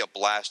had to be a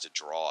blast to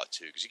draw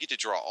too, because you get to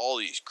draw all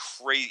these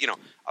crazy, you know,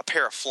 a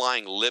pair of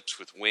flying lips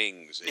with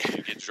wings, and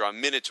you get to draw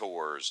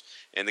minotaurs,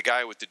 and the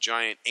guy with the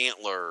giant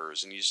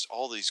antlers, and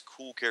all these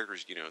cool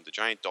characters. You know, the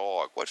giant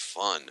dog. What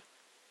fun!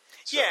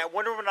 So, yeah,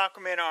 Wonder Woman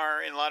and Aquaman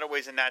are in a lot of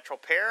ways a natural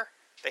pair.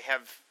 They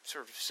have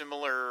sort of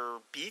similar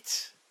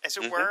beats, as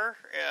it were,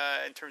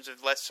 in terms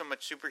of less so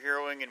much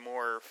superheroing and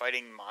more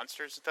fighting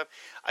monsters and stuff.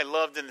 I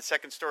loved in the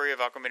second story of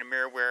Aquaman and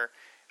Mera where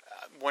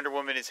Wonder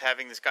Woman is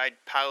having this guy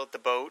pilot the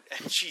boat,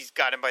 and she's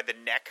got him by the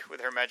neck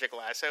with her magic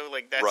lasso.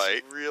 Like,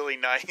 that's really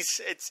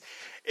nice.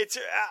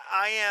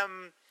 I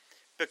am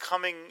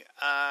becoming.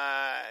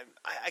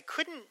 I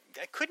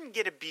couldn't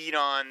get a beat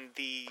on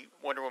the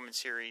Wonder Woman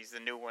series, the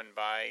new one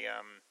by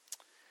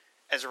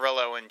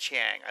Azzarello and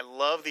Chiang. I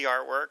love the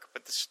artwork,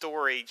 but the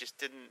story just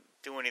didn't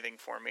do anything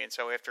for me. And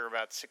so after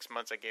about 6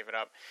 months, I gave it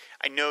up.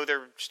 I know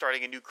they're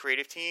starting a new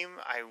creative team.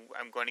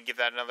 I'm going to give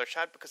that another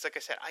shot because, like I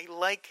said, I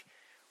like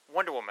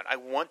Wonder Woman. I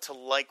want to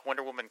like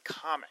Wonder Woman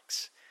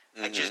comics.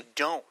 I just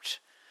don't,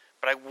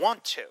 but I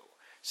want to.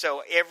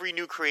 So every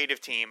new creative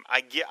team,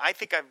 I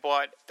think I've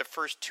bought the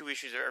first 2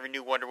 issues of every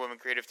new Wonder Woman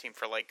creative team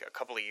for like a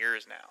couple of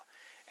years now.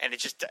 And it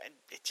just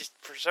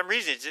for some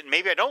reason,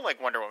 maybe I don't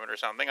like Wonder Woman or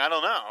something. I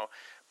don't know.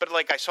 But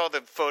like I saw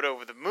the photo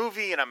of the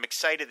movie, and I'm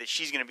excited that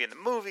she's going to be in the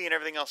movie and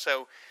everything else.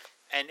 So,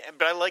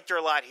 but I liked her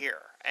a lot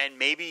here. And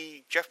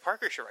maybe Jeff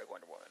Parker should write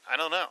Wonder Woman. I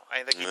don't know.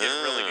 I think he did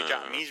a really good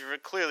job. I mean, he's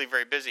clearly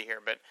very busy here,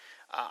 but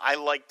I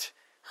liked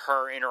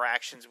her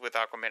interactions with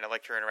Aquaman. I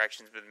liked her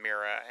interactions with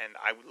Mera, and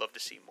I would love to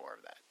see more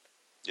of that.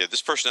 Yeah,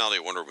 this personality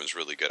of Wonder Woman is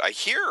really good. I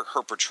hear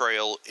her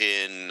portrayal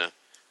in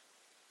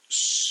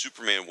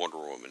Superman Wonder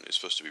Woman is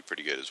supposed to be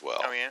pretty good as well.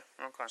 Oh, yeah?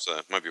 Okay. So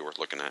that might be worth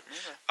looking at.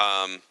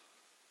 Okay.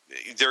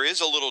 There is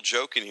a little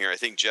joke in here. I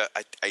think Jeff,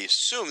 I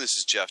assume this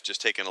is Jeff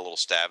just taking a little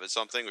stab at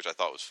something, which I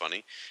thought was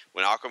funny.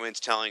 When Aquaman's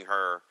telling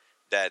her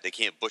that they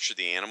can't butcher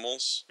the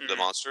animals, the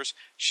monsters,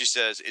 she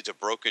says it's a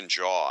broken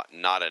jaw,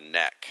 not a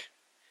neck,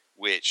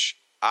 which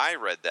I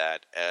read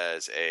that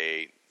as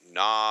a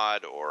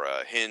nod or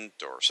a hint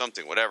or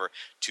something, whatever,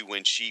 to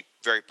when she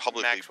very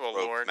publicly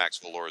broke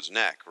Maxwell Lord's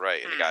neck,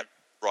 right? And it got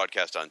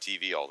broadcast on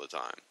TV all the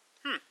time.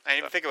 I didn't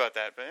even think about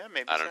that, but yeah,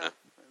 maybe I don't know.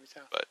 Maybe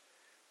so. But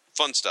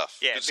fun stuff.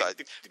 Yeah, this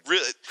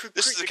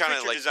is the kind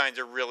of like designs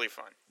are really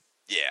fun.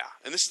 Yeah,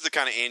 and this is the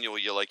kind of annual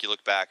you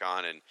look back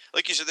on, and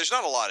like you said, there's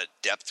not a lot of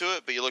depth to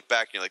it, but you look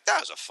back and you're like, that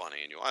was a fun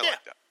annual. I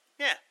like that.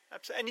 Yeah,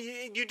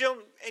 absolutely.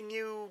 And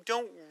you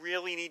don't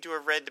really need to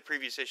have read the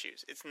previous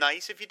issues. It's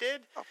nice if you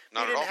did. Oh,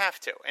 not you at all. didn't have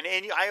to. And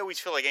I always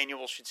feel like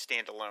annuals should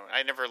stand alone.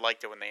 I never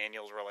liked it when the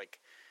annuals were like,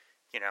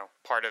 you know,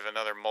 part of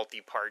another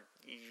multi-part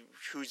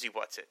who's he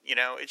what's it. You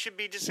know, it should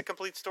be just a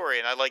complete story.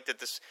 And I liked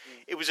that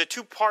it was a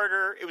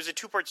two-parter. It was a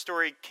two-part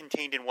story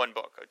contained in one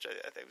book, which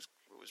I think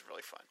was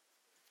really fun.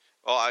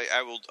 Well,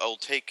 I will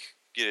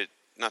get it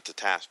not to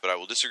task, but I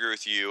will disagree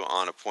with you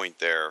on a point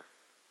there.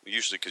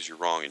 Usually because you're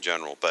wrong in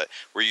general, but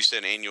where you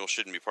said an annual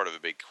shouldn't be part of a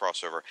big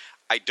crossover.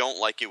 I don't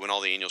like it when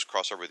all the annuals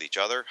cross over with each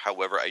other.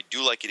 However, I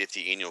do like it if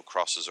the annual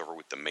crosses over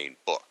with the main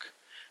book.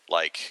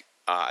 Like,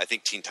 I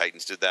think Teen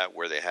Titans did that,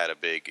 where they had a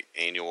big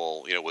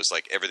annual, you know, was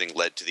like everything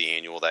led to the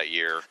annual that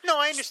year. No,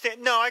 I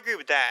understand. No, I agree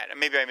with that.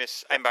 Maybe I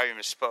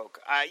misspoke.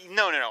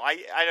 No.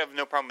 I have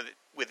no problem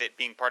with it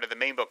being part of the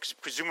main book, because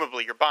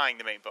presumably you're buying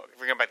the main book if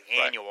you're going to buy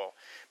the annual. Right.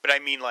 But I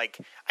mean, like,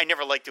 I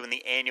never liked it when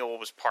the annual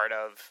was part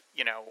of,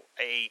 you know,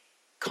 a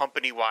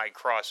company-wide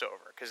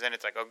crossover, because then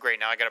it's like, oh great,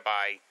 now I got to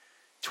buy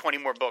 20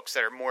 more books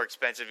that are more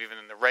expensive even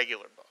than the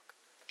regular book.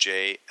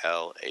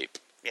 J.L. Ape.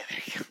 Yeah, there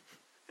you go.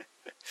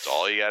 That's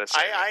all you got to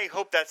say. I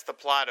hope that's the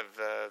plot of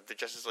the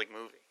Justice League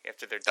movie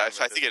after they're done.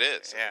 I think it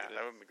is. Yeah,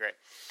 that would be great.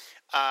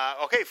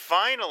 Okay,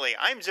 finally,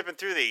 I'm zipping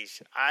through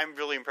these. I'm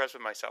really impressed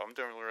with myself. I'm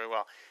doing really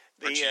well.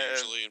 Aren't you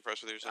usually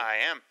impressed with yourself? I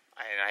am.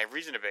 I have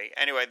reason to be.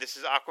 Anyway, this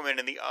is Aquaman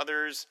and the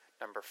Others,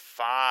 number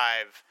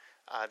 5.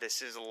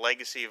 This is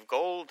Legacy of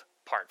Gold,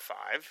 Part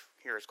 5.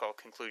 Here it's called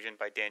Conclusion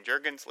by Dan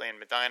Jurgens, Leon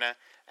Medina,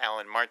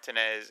 Alan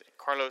Martinez,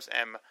 Carlos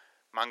M.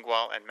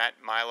 Mangual, and Matt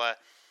Mila.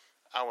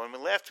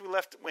 When last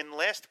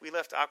we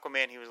left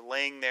Aquaman, he was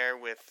laying there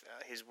with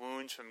his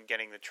wounds from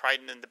getting the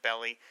trident in the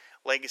belly.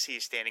 Legacy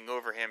is standing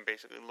over him,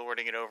 basically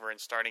lording it over and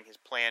starting his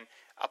plan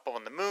up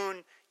on the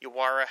moon.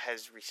 Yawara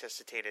has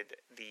resuscitated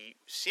the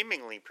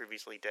seemingly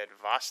previously dead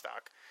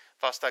Vostok.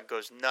 Vostok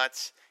goes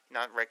nuts,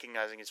 not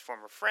recognizing his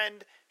former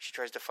friend. She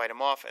tries to fight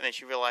him off, and then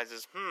she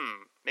realizes,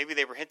 maybe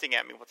they were hinting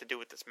at me what to do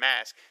with this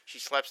mask. She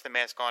slaps the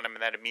mask on him,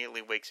 and that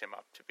immediately wakes him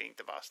up to being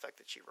the Vostok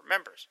that she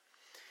remembers.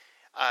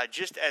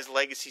 Just as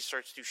Legacy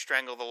starts to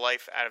strangle the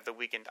life out of the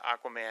weakened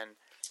Aquaman,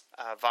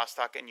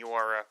 Vostok and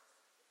Yawara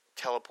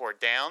teleport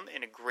down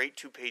in a great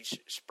 2-page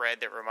spread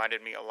that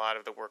reminded me a lot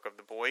of the work of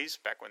the boys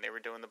back when they were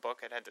doing the book.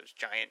 It had those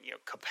giant,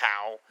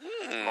 kapow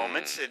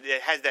moments.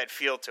 It has that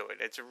feel to it.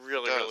 It's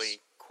really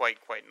quite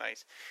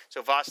nice.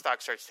 So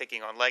Vostok starts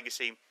taking on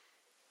Legacy.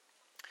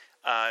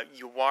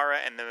 Yawara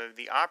and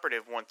the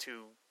operative want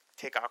to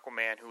take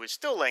Aquaman, who is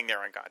still laying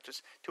there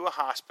unconscious, to a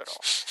hospital.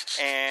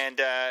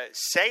 And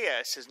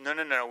Saya says, no,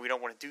 we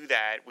don't want to do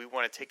that. We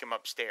want to take him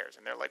upstairs.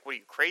 And they're like, what, are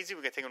you crazy?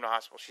 We're going to take him to a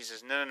hospital. She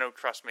says, no,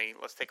 trust me.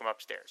 Let's take him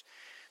upstairs.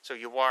 So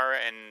Yawara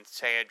and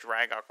Saya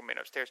drag Aquaman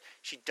upstairs.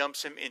 She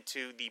dumps him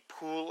into the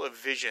pool of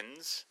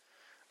visions,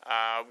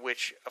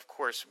 which, of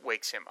course,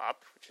 wakes him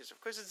up, which is, of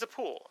course, it's a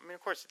pool. I mean,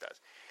 of course it does.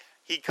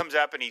 He comes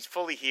up, and he's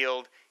fully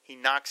healed. He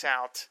knocks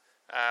out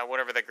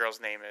whatever that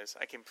girl's name is.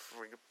 I keep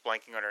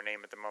blanking on her name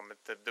at the moment.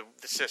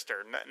 The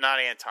sister, not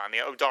Anton,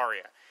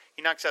 Daria.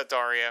 He knocks out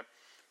Daria.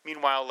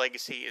 Meanwhile,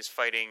 Legacy is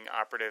fighting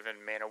Operative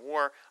and Man of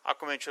War.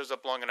 Aquaman shows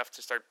up long enough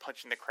to start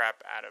punching the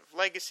crap out of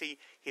Legacy.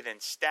 He then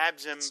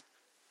stabs him.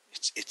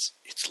 It's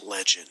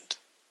Legend.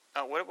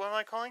 What am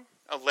I calling?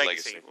 Oh,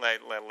 Legacy.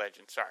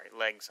 Legend. Sorry,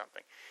 Leg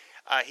something.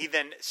 He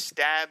then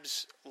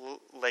stabs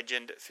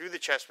Legend through the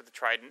chest with the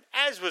trident,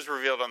 as was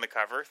revealed on the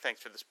cover.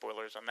 Thanks for the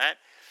spoilers on that.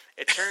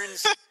 It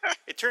turns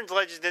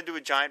Legend into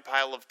a giant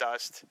pile of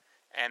dust,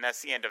 and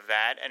that's the end of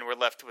that. And we're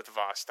left with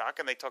Vostok,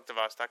 and they talk to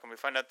Vostok, and we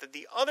find out that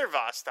the other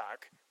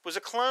Vostok was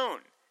a clone.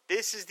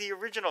 This is the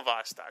original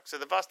Vostok. So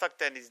the Vostok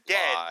that is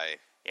dead. Lie.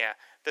 Yeah,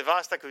 the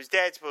Vostok who's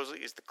dead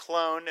supposedly is the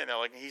clone, and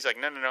he's like,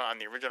 no, I'm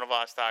the original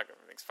Vostok.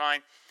 Everything's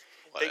fine.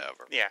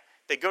 Whatever.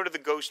 They go to the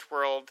ghost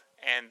world,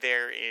 and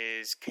there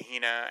is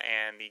Kahina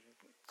and the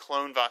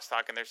clone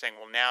Vostok, and they're saying,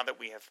 well, now that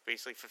we have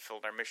basically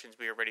fulfilled our missions,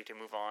 we are ready to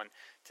move on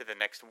to the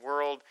next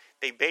world.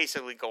 They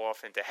basically go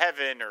off into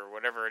heaven, or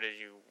whatever it is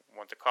you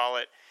want to call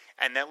it,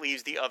 and that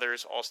leaves the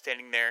others all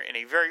standing there in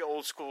a very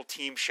old-school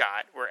team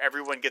shot, where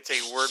everyone gets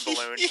a word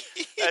balloon.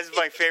 That's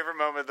my favorite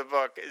moment of the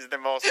book, is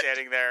them all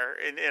standing there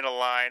in a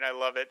line. I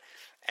love it.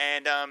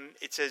 And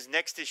it says,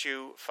 next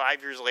issue,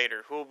 5 years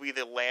later, who will be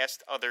the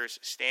last others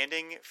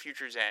standing?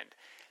 Future's End.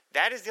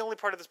 That is the only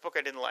part of this book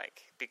I didn't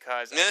like,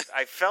 because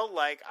I felt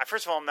like,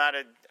 first of all,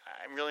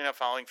 I'm really not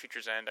following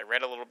Future's End. I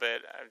read a little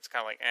bit. It's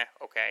kind of like,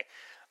 okay.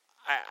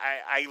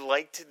 I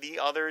liked the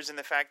others in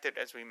the fact that,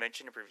 as we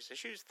mentioned in previous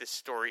issues, this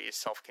story is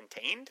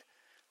self-contained.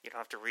 You don't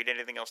have to read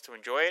anything else to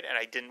enjoy it, and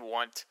I didn't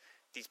want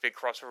these big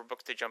crossover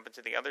books to jump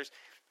into the others.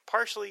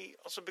 Partially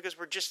also because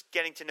we're just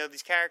getting to know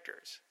these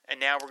characters. And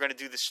now we're going to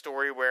do the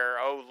story where,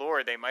 oh,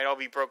 Lord, they might all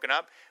be broken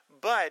up.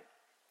 But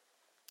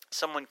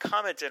someone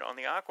commented on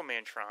the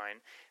Aquaman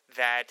Shrine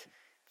that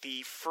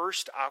the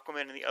first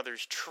Aquaman and the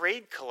Others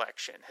trade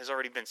collection has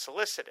already been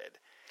solicited,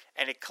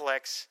 and it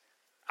collects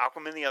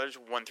Aquaman and the Others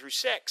 1 through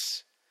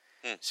 6.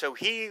 So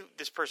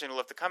this person who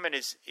left the comment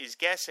is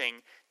guessing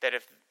that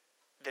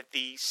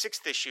the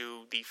 6th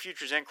issue, the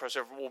Future's End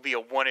crossover, will be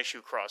a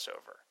 1-issue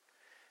crossover,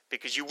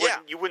 because you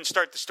wouldn't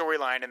start the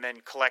storyline and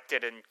then collect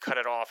it and cut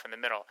it off in the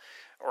middle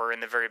or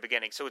in the very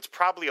beginning. So it's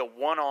probably a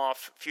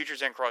one-off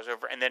Future's End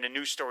crossover, and then a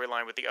new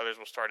storyline with the others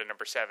will start at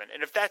number 7.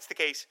 And if that's the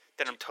case,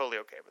 then I'm totally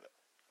okay with it.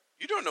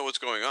 You don't know what's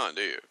going on,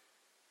 do you?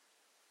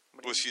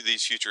 With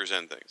these Future's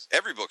End things.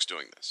 Every book's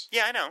doing this.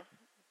 Yeah, I know.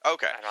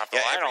 Okay. I don't have to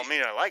lie. I don't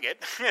mean I like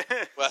it.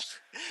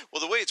 well,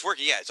 the way it's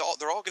working,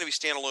 they're all going to be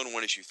standalone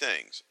 1-issue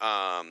things.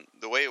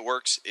 The way it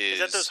works is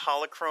that those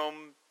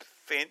holochrome?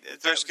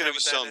 There's going to be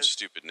some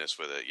stupidness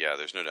with it. Yeah,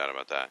 there's no doubt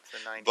about that.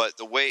 But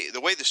the way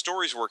the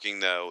story's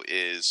working, though,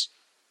 is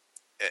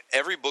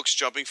every book's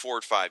jumping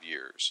forward 5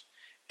 years,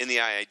 and the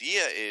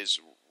idea is,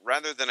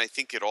 rather than, I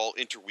think, it all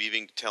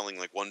interweaving, telling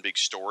like one big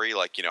story,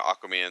 like,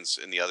 Aquaman's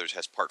and the Others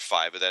has part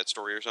 5 of that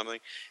story or something.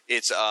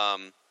 It's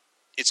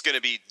going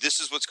to be,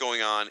 this is what's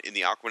going on in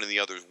the Aquaman and the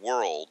Others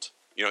world,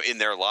 in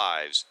their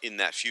lives in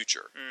that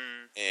future.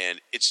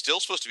 And it's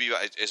still supposed to be,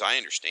 as I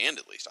understand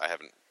at least, I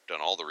haven't done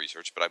all the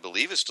research, but I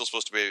believe it's still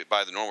supposed to be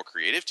by the normal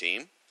creative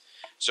team.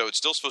 So it's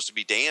still supposed to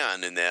be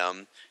Dan and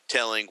them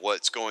telling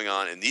what's going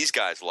on in these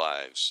guys'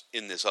 lives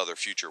in this other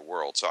future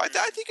world. So I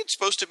think it's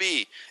supposed to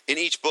be, in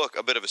each book,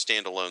 a bit of a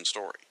standalone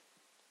story.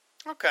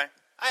 Okay.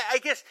 I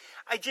just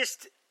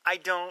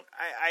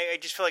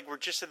feel like we're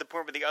just at the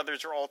point where the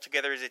others are all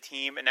together as a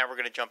team, and now we're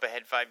going to jump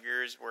ahead 5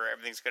 years where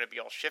everything's going to be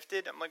all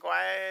shifted. I'm like,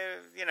 why,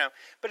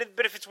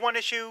 But if it's 1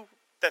 issue,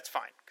 that's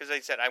fine. Because like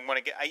I said, I want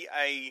to get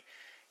I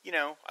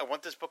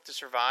want this book to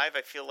survive.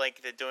 I feel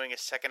like that doing a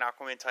second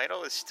Aquaman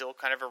title is still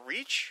kind of a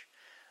reach.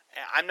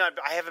 I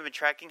haven't been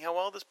tracking how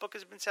well this book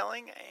has been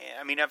selling.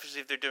 I mean,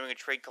 obviously, if they're doing a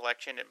trade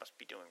collection, it must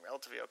be doing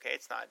relatively okay.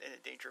 It's not in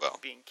danger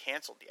of being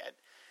canceled yet.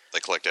 They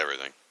collect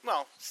everything.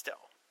 Well,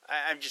 still.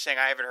 I'm just saying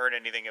I haven't heard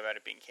anything about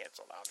it being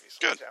canceled,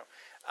 obviously. Good.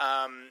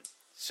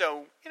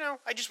 So,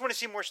 I just want to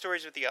see more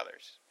stories with the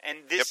others. And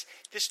this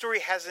story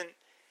hasn't.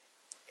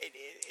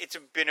 It's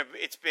been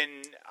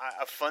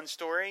a fun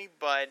story,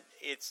 but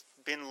it's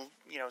been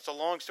it's a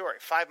long story.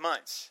 5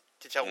 months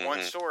to tell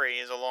one story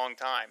is a long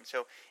time.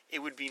 So it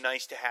would be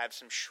nice to have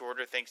some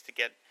shorter things to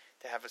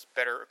have us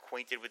better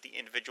acquainted with the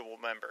individual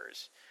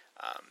members.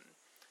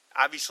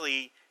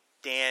 Obviously,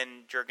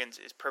 Dan Jurgens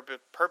is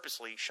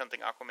purposely shunting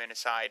Aquaman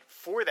aside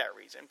for that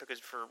reason,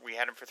 because we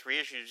had him for 3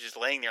 issues just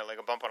laying there like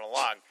a bump on a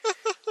log,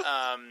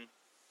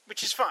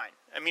 which is fine.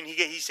 I mean,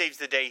 he saves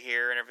the day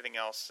here and everything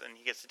else, and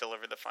he gets to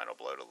deliver the final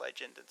blow to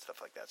Legend and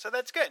stuff like that. So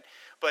that's good.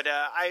 But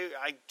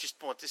I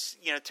just want this,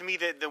 to me,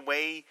 the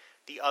way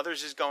the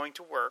others is going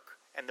to work,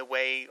 and the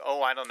way,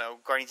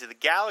 Guardians of the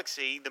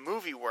Galaxy, the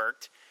movie,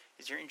 worked,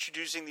 is you're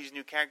introducing these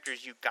new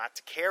characters. You've got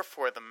to care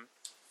for them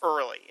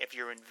early. If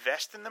you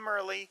invest in them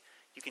early,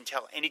 you can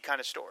tell any kind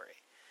of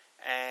story.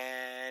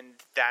 And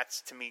that's,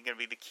 to me, going to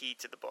be the key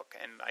to the book.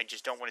 And I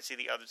just don't want to see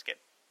the others get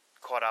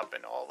caught up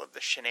in all of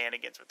the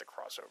shenanigans with the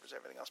crossovers and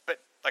everything else.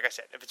 But, like I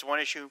said, if it's one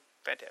issue,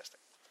 fantastic.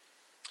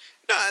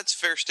 No, that's a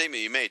fair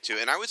statement you made, too.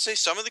 And I would say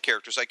some of the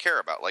characters I care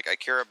about. Like, I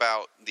care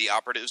about the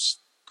Operative's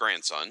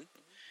grandson.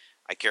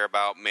 I care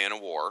about Man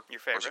of War. Your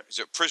favorite? Is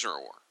it Prisoner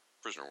of War?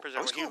 Prisoner of War.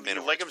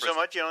 You like him so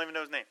much, you don't even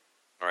know his name.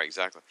 All right,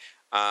 exactly.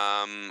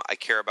 I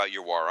care about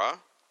Yawara.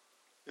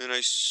 And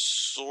I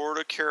sort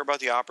of care about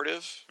the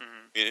Operative.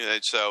 Mm-hmm.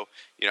 So,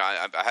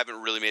 I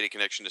haven't really made a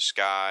connection to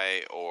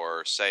Sky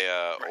or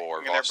Seiya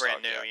or Vostok. They're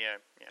brand new,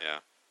 yeah.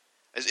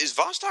 Is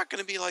Vostok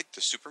going to be like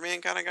the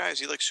Superman kind of guy?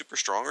 Is he like super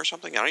strong or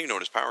something? I don't even know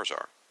what his powers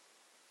are.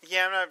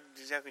 Yeah, I'm not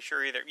exactly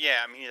sure either. Yeah,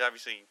 I mean, he's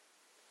obviously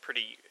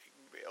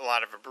a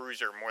lot of a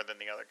bruiser more than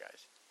the other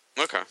guys.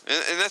 Okay,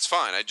 and that's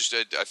fine. I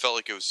felt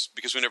like it was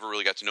because we never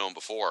really got to know him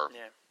before.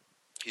 Yeah.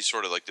 He's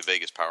sort of like the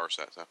Vegas power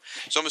set.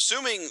 So I'm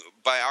assuming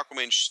by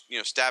Aquaman,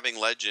 stabbing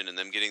Legend and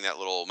them getting that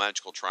little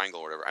magical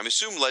triangle or whatever, I'm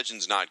assuming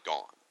Legend's not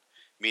gone.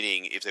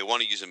 Meaning, if they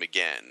want to use him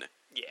again,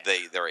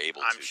 they're able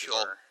to. I'm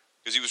sure.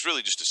 Because he was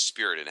really just a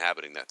spirit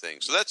inhabiting that thing.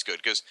 So that's good.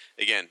 Because,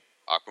 again,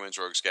 Aquaman's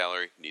Rogues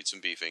Gallery needs some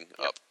beefing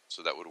up.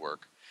 So that would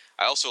work.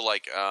 I also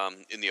like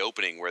in the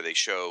opening where they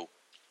show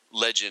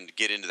Legend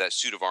get into that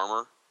suit of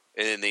armor,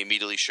 and then they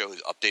immediately show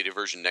his updated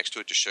version next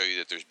to it to show you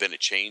that there's been a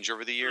change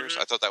over the years.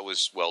 Mm-hmm. I thought that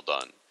was well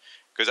done.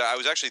 Because I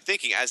was actually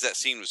thinking, as that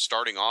scene was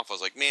starting off, I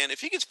was like, man, if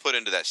he gets put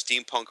into that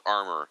steampunk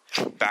armor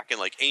back in,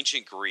 like,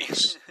 ancient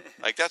Greece,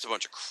 like, that's a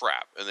bunch of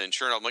crap. And then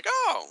sure enough, I'm like,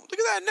 oh, look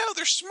at that. No,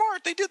 they're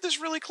smart. They did this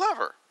really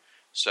clever.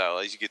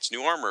 So he gets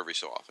new armor every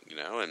so often,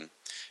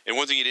 And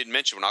one thing you didn't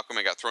mention, when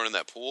Aquaman got thrown in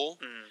that pool,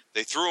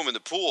 they threw him in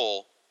the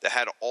pool that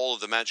had all of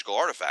the magical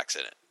artifacts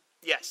in it.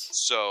 Yes.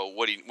 So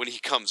when he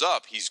comes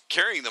up, he's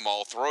carrying them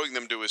all, throwing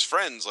them to his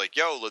friends, like,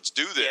 yo, let's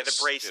do this. Yeah, the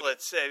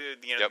bracelets,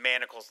 the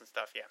manacles and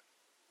stuff, yeah.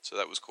 So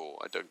that was cool.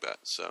 I dug that.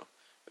 So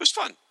it was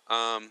fun.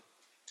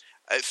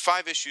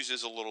 5 issues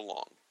is a little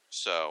long.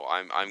 So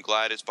I'm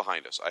glad it's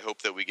behind us. I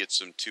hope that we get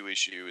some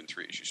 2-issue and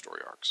 3-issue story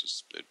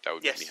arcs. That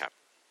would make me happy.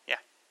 Yeah.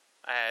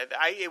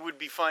 It would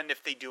be fun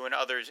if they do an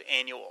Others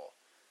annual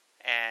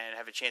and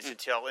have a chance to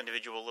tell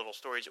individual little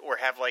stories, or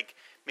have like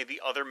maybe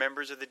other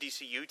members of the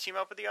DCU team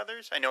up with the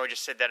others. I know I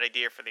just said that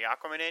idea for the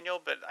Aquaman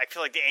annual, but I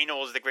feel like the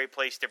annual is the great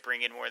place to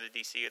bring in more of the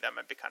DCU. That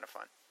might be kind of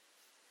fun.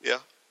 Yeah.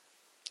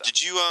 So.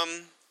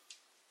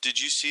 Did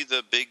you see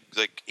the big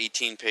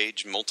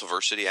 18-page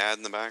Multiversity ad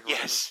in the back?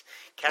 Yes.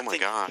 Oh my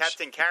gosh.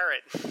 Captain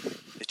Carrot.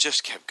 It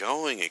just kept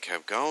going. It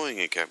kept going.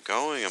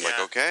 I'm like,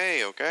 okay.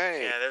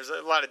 Yeah, there's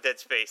a lot of dead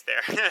space there.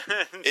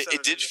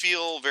 It did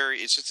feel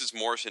since it's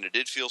Morrison, it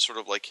did feel sort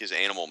of like his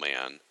Animal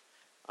Man,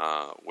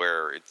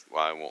 where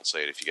I won't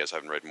say it if you guys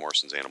haven't read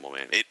Morrison's Animal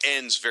Man. It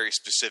ends very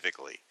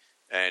specifically,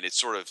 and this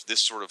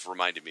sort of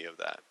reminded me of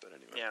that. But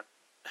anyway. Yeah.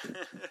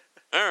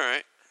 All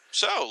right.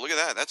 So, look at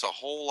that. That's a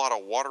whole lot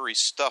of watery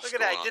stuff. Look at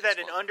that. I did that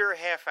in under a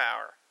half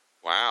hour.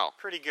 Wow.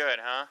 Pretty good,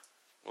 huh?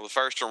 Well, the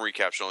Firestorm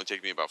recap should only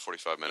take me about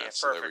 45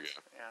 minutes. Yeah, perfect.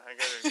 So there we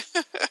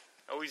go.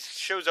 Yeah, I got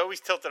show's always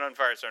tilted on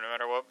Firestorm, no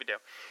matter what we do.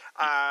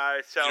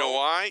 So you know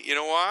why?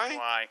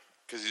 Why?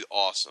 Because he's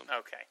awesome.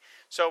 Okay.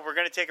 So we're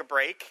going to take a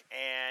break,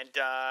 and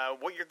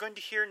what you're going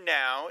to hear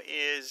now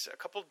is a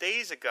couple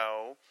days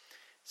ago,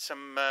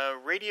 some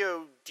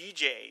radio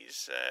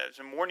DJs,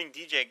 some morning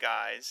DJ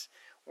guys,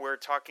 were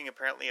talking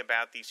apparently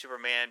about the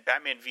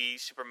Batman v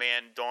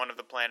Superman: Dawn of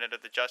the Planet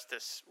of the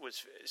Justice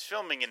is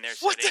filming in their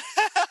city. What the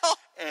hell?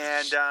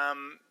 And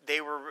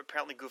they were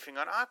apparently goofing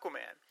on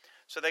Aquaman.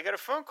 So they got a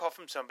phone call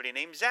from somebody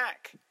named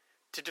Zach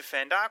to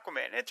defend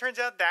Aquaman. And it turns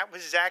out that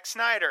was Zack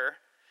Snyder,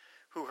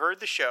 who heard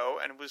the show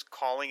and was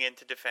calling in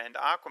to defend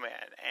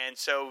Aquaman. And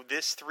so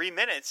this 3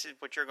 minutes,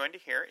 what you're going to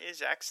hear, is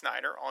Zack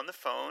Snyder on the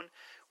phone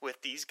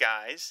with these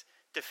guys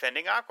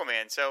defending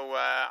Aquaman. So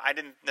I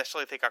didn't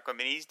necessarily think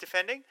Aquaman needs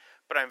defending,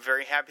 but I'm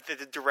very happy that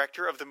the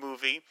director of the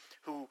movie,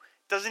 who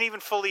doesn't even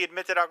fully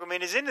admit that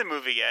Aquaman is in the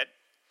movie yet,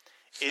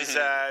 is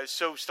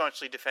so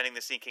staunchly defending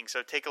the Sea King.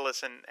 So take a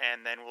listen,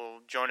 and then we'll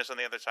join us on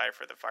the other side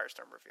for the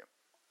Firestorm review.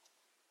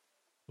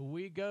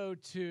 We go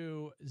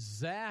to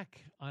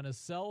Zach on a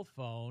cell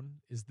phone.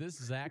 Is this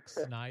Zack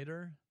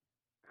Snyder?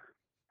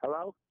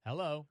 Hello?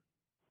 Hello.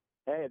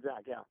 Hey, it's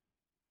Zach, yeah.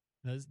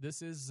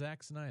 This is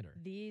Zack Snyder.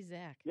 The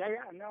Zach. Yeah,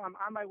 no, I'm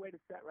on my way to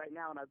set right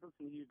now, and I was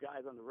listening to you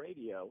guys on the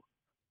radio.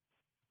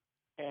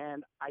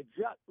 And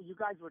you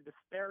guys were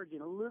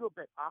disparaging a little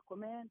bit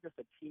Aquaman, just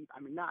a team. I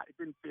mean, it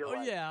didn't feel like.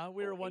 Oh, yeah,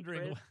 we were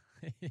wondering.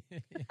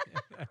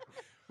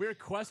 We were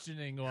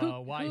questioning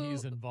why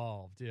he's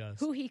involved, yes.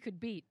 Who he could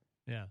beat.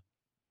 Yeah.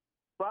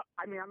 Well,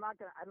 I mean, I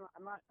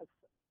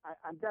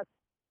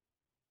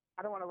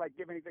don't want to like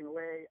give anything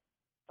away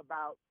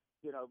about,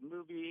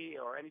 movie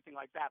or anything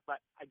like that, but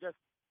I just,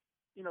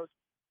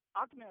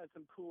 Aquaman has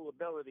some cool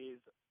abilities,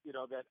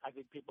 that I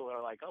think people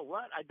are like, oh,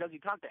 what? Does he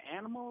talk to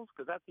animals?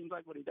 Because that seems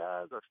like what he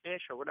does, or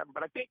fish or whatever.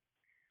 But I think,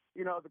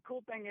 the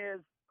cool thing is,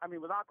 I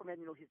mean, with Aquaman,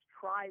 his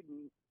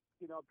trident,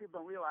 people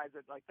don't realize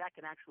that, like, that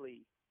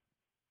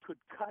could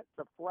cut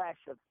the flesh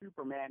of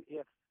Superman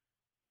if,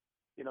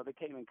 they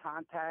came in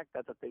contact.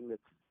 That's a thing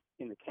that's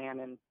in the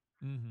canon.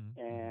 Mm-hmm.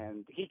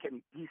 And he's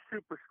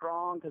super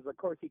strong because, of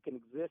course, he can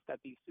exist at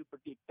these super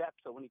deep depths.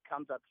 So when he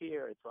comes up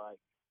here, it's like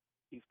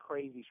he's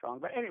crazy strong.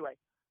 But anyway,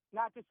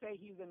 not to say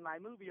he's in my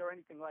movie or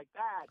anything like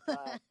that.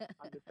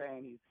 I'm just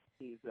saying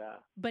he's.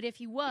 But if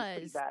he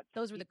was,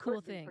 those were the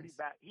cool things. Pretty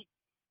bad. He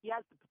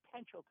has the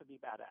potential to be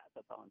badass.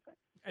 That's all I'm saying.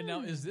 And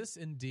now, is this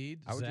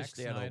indeed I would Zack just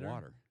stay Snyder? out of the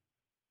water.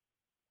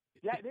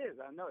 Yeah, it is.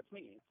 No, it's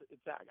me.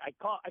 It's Zach. I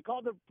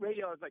called the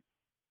radio. I was like,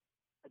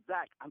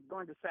 Zach, I'm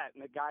going to set,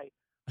 and the guy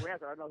who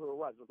answered, I don't know who it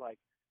was like,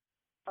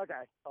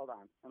 okay, hold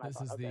on. And This I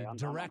thought, is okay, the I'm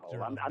director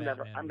of I'm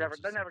never. Batman They're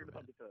versus never going to Superman.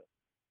 put me through it.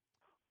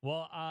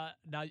 Well,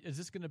 now is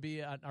this going to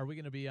be? Are we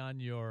going to be on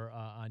your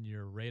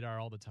radar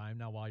all the time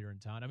now while you're in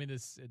town? I mean,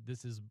 this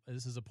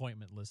is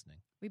appointment listening.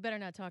 We better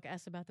not talk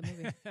S about the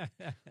movie.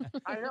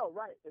 I know,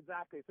 right?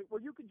 Exactly. So,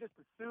 well, you can just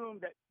assume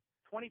that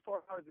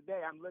 24 hours a day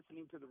I'm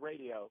listening to the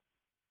radio.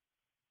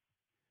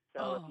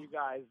 So if you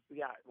guys,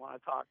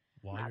 want to talk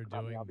while you're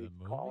about me, doing I'll be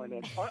the calling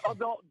movie. in.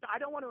 Although I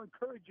don't want to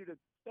encourage you to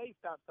say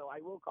stuff, so I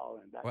will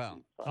call in. Why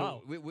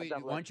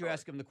don't you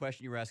ask him the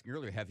question you were asking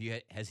earlier?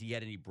 Has he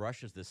had any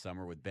brushes this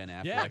summer with Ben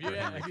Affleck? Yeah, or Henry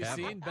have you Cavill?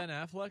 seen Ben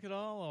Affleck at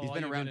all? He's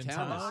been around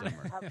town this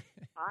summer.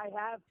 I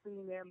have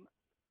seen him.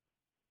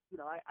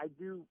 I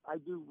do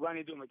run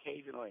into him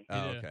occasionally. Oh,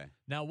 okay.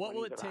 Now, what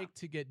will it he's take around.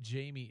 to get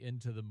Jamie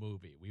into the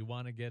movie? We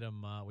want to get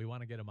him. We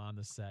want to get him on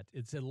the set.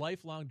 It's a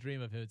lifelong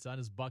dream of him. It's on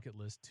his bucket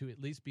list to at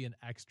least be an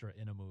extra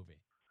in a movie.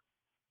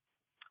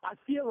 I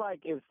feel like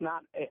it's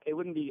not. It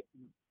wouldn't be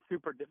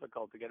super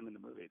difficult to get him in the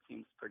movie. It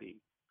seems pretty.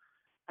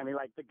 I mean,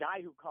 like the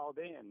guy who called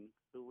in,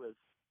 who was,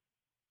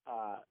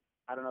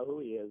 I don't know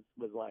who he is,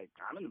 was like,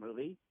 I'm in the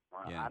movie.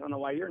 Yeah. I don't know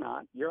why you're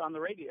not. You're on the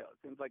radio. It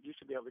seems like you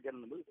should be able to get in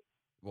the movie.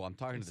 Well, I'm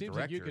talking It to the seems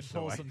director. like you could so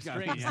pull I- some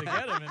strings to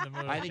get him in the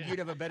movie. I think you'd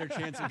have a better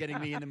chance of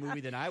getting me in the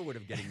movie than I would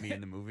of getting me in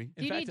the movie.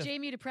 Do you In need fact,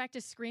 Jamie to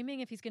practice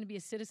screaming if he's going to be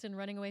a citizen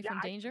running away from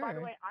danger? By the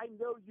or- way, I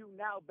know you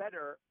now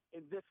better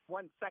in this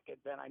 1 second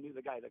than I knew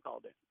the guy that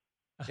called in.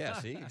 Yeah,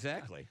 see,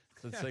 exactly.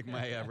 So it's like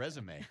my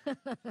resume.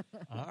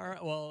 All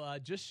right. Well,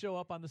 just show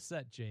up on the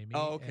set, Jamie.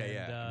 Oh, okay,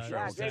 and, yeah. I'm sure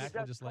I'll Zach see.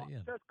 will just let you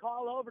in. Just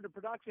call over to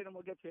production and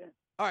we'll get you in.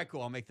 All right,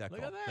 cool. I'll make that Look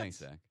call. at that. Thanks,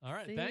 Zach. All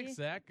right. See? Thanks,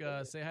 Zach.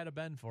 Say hi to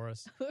Ben for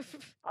us.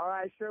 All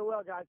right, sure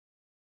will, guys.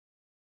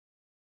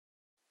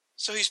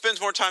 So he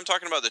spends more time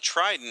talking about the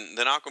Trident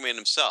than Aquaman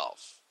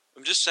himself.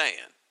 I'm just saying.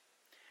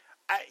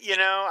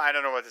 I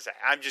don't know what to say.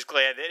 I'm just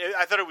glad.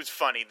 I thought it was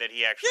funny that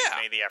he actually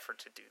Yeah. made the effort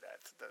to do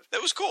that.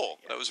 That was cool.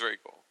 Yeah. That was very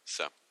cool.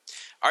 So,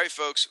 all right,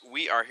 folks,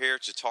 we are here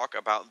to talk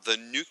about the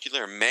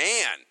Nuclear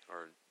Man,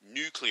 or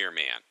Nuclear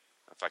Man,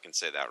 if I can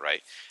say that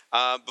right.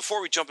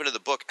 Before we jump into the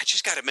book, I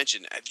just got to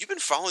mention, have you been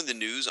following the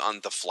news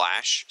on the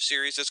Flash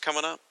series that's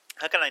coming up?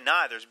 How can I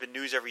not? There's been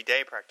news every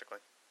day practically.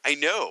 I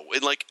know,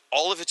 and like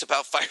all of it's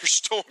about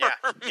Firestorm.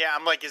 Yeah.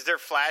 I'm like, is there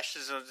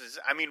flashes?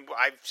 I mean,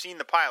 I've seen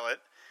the pilot,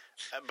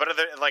 but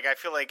I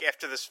feel like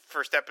after this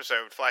first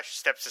episode, Flash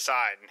steps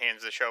aside and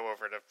hands the show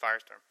over to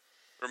Firestorm.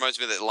 Reminds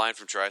me of that line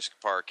from Jurassic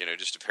Park.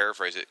 Just to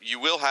paraphrase it, you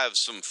will have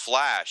some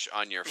Flash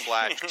on your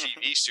Flash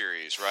TV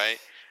series, right?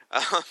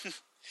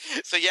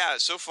 So yeah,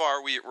 so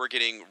far we're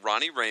getting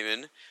Ronnie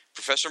Raymond,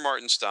 Professor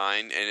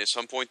Martinstein, and at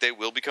some point they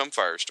will become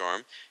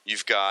Firestorm.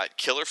 You've got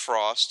Killer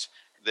Frost.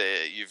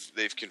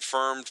 They've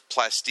confirmed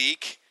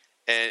Plastique,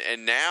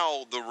 and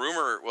now the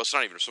rumor. Well, it's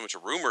not even so much a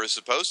rumor. Is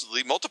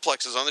supposedly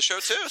Multiplex is on the show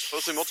too.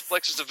 Supposedly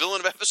Multiplex is the villain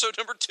of episode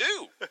number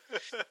 2.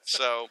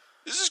 So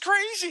this is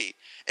crazy.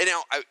 And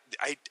now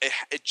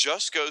it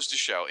just goes to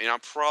show, and I'm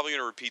probably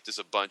going to repeat this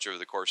a bunch over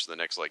the course of the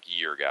next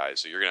year,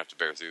 guys. So you're going to have to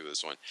bear through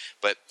this one,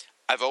 but.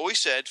 I've always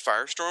said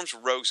Firestorm's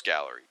Rogues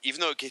Gallery,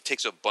 even though it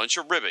takes a bunch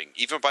of ribbing,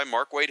 even by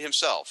Mark Waid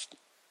himself,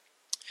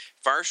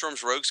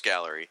 Firestorm's Rogues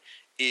Gallery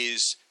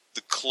is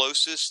the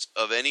closest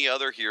of any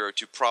other hero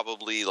to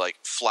probably like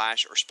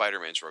Flash or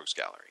Spider-Man's Rogues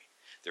Gallery.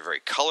 They're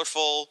very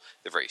colorful.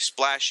 They're very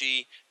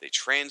splashy. They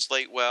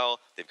translate well.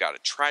 They've got a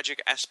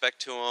tragic aspect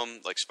to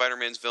them, like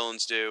Spider-Man's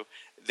villains do.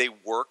 They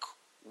work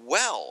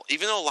well,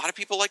 even though a lot of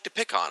people like to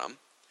pick on them.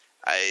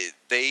 I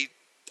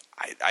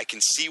can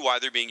see why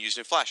they're being used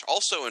in Flash.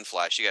 Also in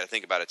Flash, you got to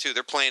think about it too.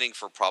 They're planning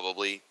for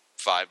probably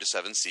 5 to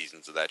 7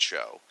 seasons of that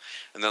show,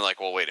 and they're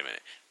like, well, wait a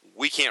minute.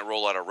 We can't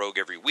roll out a Rogue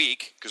every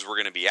week because we're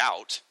going to be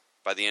out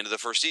by the end of the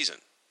first season.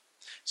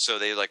 So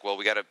they're like, well,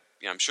 we got to.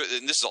 I'm sure,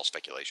 and this is all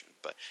speculation,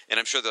 and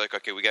I'm sure they're like,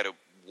 okay, we got to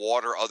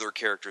water other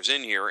characters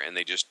in here, and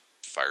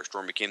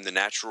Firestorm became the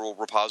natural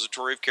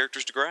repository of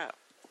characters to grab.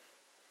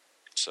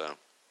 So,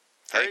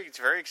 it's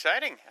very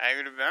exciting. I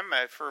would remember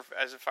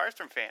as a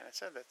Firestorm fan, I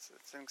said that's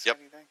an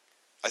exciting thing.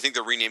 I think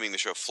they're renaming the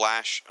show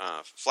Flash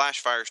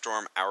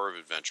Firestorm Hour of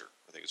Adventure.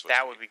 I think it's what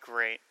that would be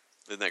great.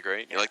 Isn't that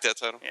great? Yeah. You like that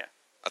title? Yeah.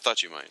 I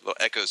thought you might. Little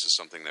echoes of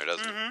something there,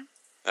 doesn't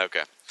Mm-hmm. it?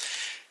 Okay.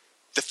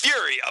 The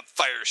Fury of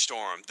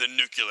Firestorm, The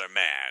Nuclear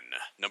Man,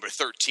 number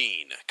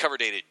 13, cover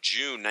dated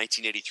June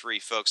 1983.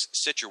 Folks,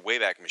 set your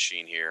Wayback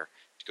Machine here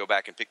to go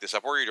back and pick this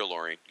up, or your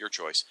DeLorean, your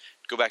choice.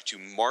 Go back to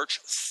March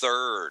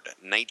 3rd,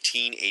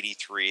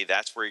 1983.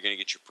 That's where you're going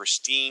to get your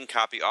pristine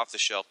copy off the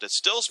shelf that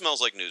still smells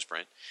like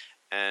newsprint,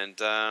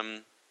 and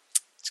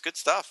it's good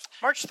stuff.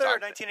 March 3rd,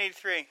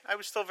 1983. I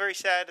was still very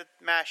sad that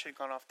MASH had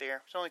gone off the air.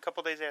 It was only a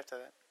couple days after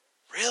that.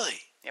 Really?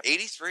 Yep.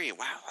 83?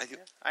 Wow.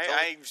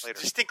 I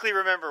distinctly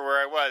remember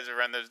where I was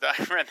around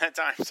that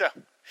time. So,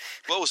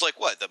 well, it was like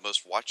what? The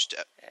most watched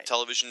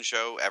television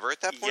show ever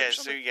at that point?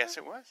 Yes,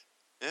 it was.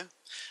 Yeah.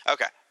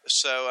 Okay.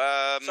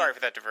 So, sorry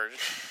for that diversion.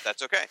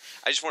 That's okay.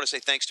 I just want to say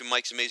thanks to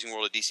Mike's Amazing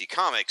World of DC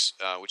Comics,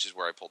 which is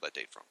where I pulled that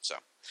date from. So,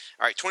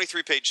 all right,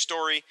 23-page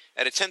story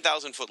at a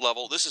 10,000-foot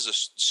level. This is a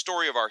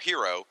story of our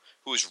hero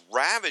who is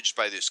ravaged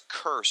by this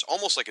curse,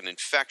 almost like an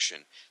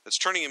infection, that's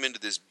turning him into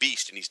this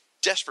beast, and he's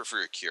desperate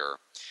for a cure.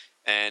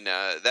 And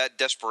that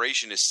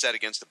desperation is set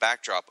against the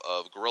backdrop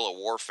of guerrilla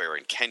warfare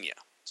in Kenya.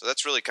 So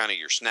that's really kind of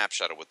your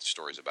snapshot of what the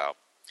story's about.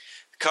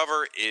 The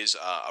cover is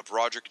a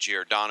Broderick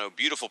Giordano,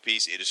 beautiful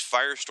piece. It is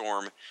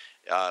Firestorm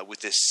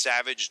with this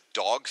savage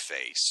dog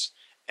face,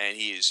 and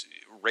he is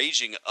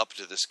raging up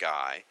to the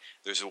sky.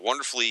 There's a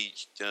wonderfully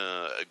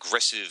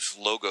aggressive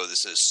logo that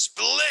says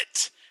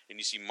 "Split," and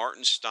you see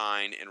Martin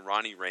Stein and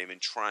Ronnie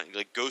Raymond trying,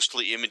 like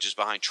ghostly images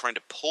behind, trying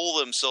to pull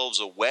themselves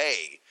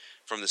away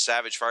from the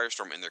savage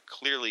Firestorm, and they're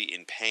clearly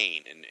in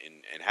pain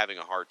and having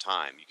a hard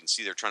time. You can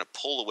see they're trying to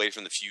pull away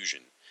from the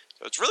fusion.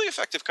 So it's a really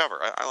effective cover.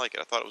 I like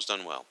it. I thought it was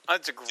done well.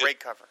 It's a great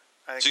cover.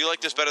 So you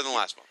like this better than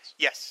last month's?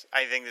 Yes,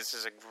 I think this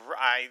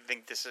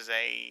is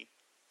a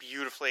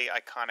beautifully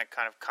iconic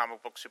kind of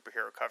comic book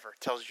superhero cover.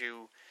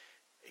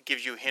 It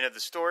gives you a hint of the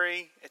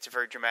story. It's a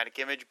very dramatic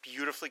image,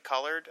 beautifully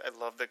colored. I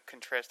love the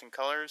contrasting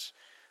colors.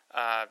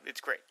 It's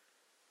great.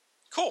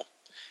 Cool.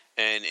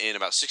 And in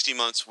about 60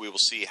 months, we will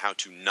see how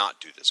to not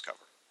do this cover.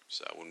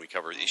 So when we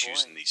cover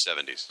issues in the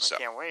 70s. I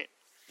can't wait.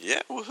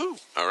 Yeah,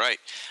 woohoo. All right.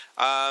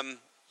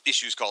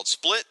 Issue's called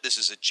Split. This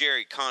is a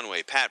Jerry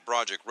Conway, Pat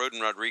Broderick, Roden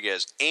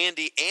Rodriguez,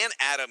 Andy and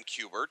Adam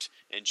Kubert,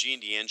 and Gene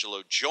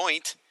D'Angelo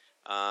joint.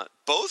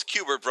 Both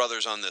Kubert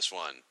brothers on this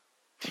one.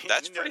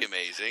 That's pretty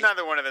amazing.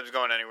 Neither one of them is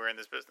going anywhere in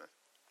this business.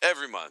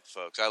 Every month,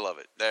 folks. I love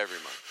it. Every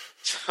month.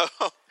 So,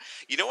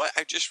 you know what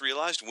I just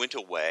realized went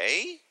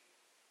away?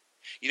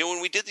 You know, when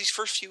we did these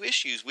first few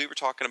issues, we were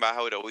talking about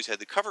how it always had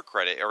the cover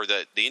credit, or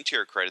the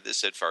interior credit that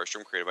said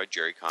Firestorm created by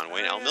Jerry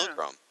Conway and Al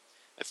Milgrom.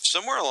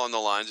 Somewhere along the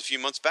lines, a few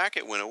months back,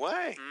 it went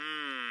away.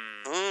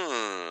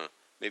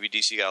 Maybe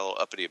DC got a little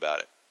uppity about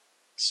it.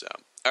 So,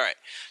 all right.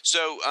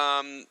 So,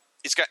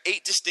 it's got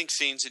 8 distinct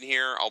scenes in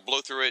here. I'll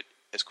blow through it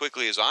as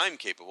quickly as I'm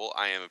capable.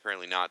 I am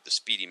apparently not the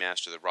speedy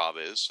master that Rob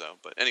is. So,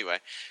 but anyway,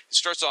 it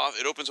starts off.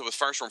 It opens up with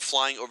Firestorm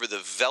flying over the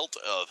veldt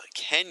of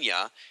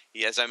Kenya.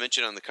 As I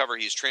mentioned on the cover,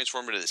 he's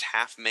transformed into this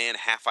half-man,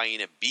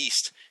 half-hyena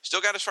beast. Still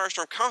got his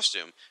Firestorm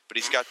costume, but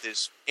he's got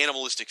this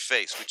animalistic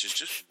face, which is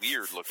just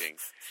weird looking.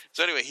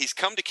 So anyway, he's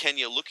come to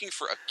Kenya looking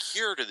for a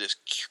cure to this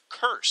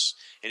curse,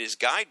 and his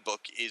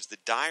guidebook is the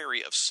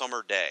Diary of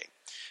Summer Day.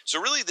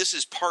 So really, this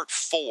is part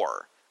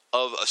 4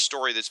 of a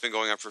story that's been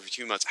going on for a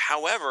few months.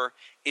 However,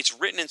 it's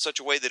written in such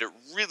a way that it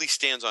really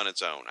stands on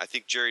its own. I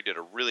think Jerry did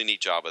a really neat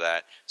job of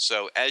that.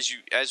 So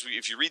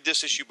if you read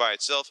this issue by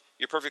itself,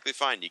 you're perfectly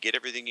fine. You get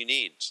everything you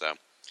need. So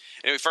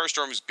anyway,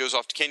 Firestorm goes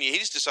off to Kenya.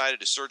 He's decided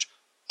to search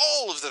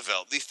all of the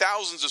veldt, the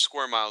thousands of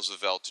square miles of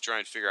veldt, to try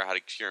and figure out how to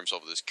cure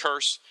himself of this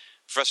curse.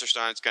 Professor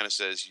Steins kind of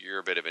says, you're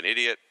a bit of an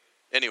idiot.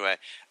 Anyway,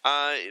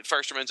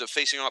 Firestorm ends up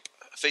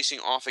facing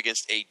off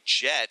against a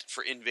jet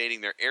for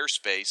invading their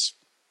airspace.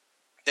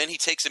 Then he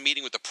takes a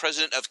meeting with the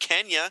president of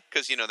Kenya,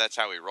 because, that's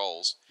how he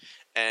rolls.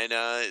 And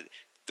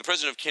the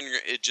president of Kenya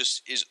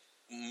is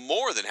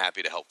more than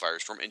happy to help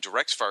Firestorm and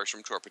directs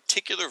Firestorm to a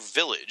particular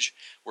village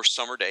where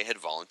Summer Day had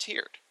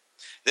volunteered.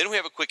 Then we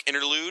have a quick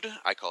interlude,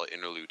 I call it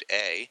Interlude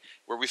A,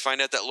 where we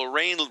find out that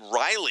Lorraine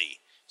Riley,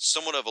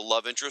 somewhat of a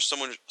love interest,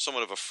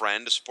 somewhat of a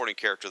friend, a supporting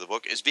character of the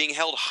book, is being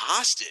held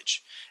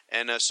hostage.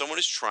 And someone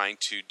is trying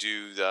to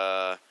do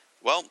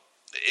Well,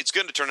 it's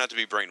going to turn out to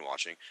be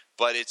brainwashing,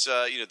 but it's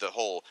the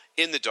whole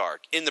in the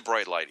dark, in the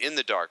bright light, in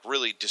the dark,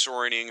 really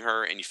disorienting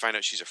her, and you find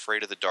out she's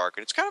afraid of the dark,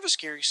 and it's kind of a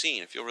scary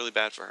scene. I feel really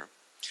bad for her.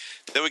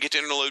 Then we get to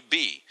interlude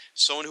B,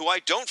 someone who I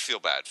don't feel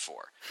bad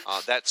for.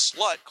 That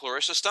slut,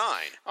 Clarissa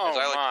Stein. Oh,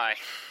 my.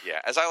 Yeah,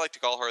 as I like to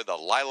call her, the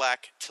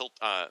lilac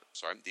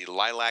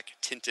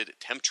tinted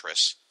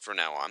temptress from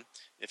now on,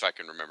 if I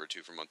can remember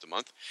to from month to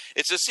month.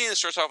 It's a scene that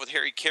starts off with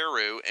Harry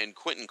Carew and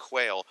Quentin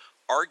Quayle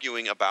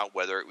arguing about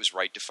whether it was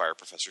right to fire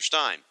Professor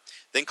Stein.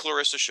 Then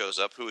Clarissa shows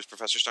up, who is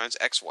Professor Stein's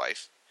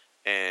ex-wife,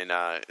 and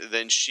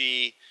then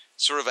she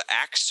sort of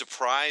acts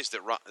surprised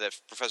that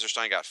Professor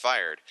Stein got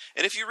fired.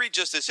 And if you read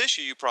just this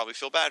issue, you probably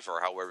feel bad for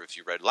her. However, if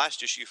you read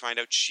last issue, you find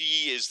out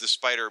she is the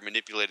spider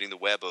manipulating the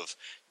web of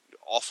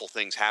awful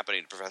things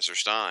happening to Professor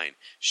Stein.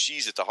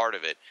 She's at the heart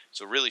of it.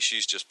 So really,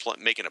 she's just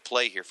making a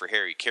play here for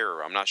Harry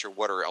Carew. I'm not sure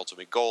what her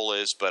ultimate goal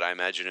is, but I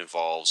imagine it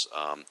involves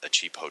a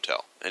cheap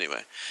hotel.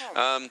 Anyway.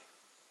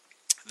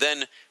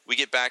 Then we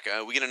get back.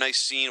 We get a nice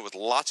scene with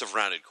lots of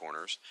rounded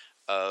corners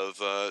of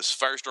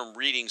Firestorm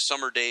reading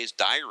Summer Day's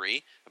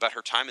diary about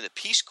her time in the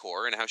Peace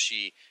Corps and how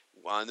she,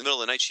 in the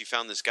middle of the night, she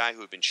found this guy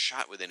who had been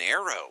shot with an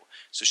arrow.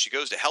 So she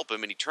goes to help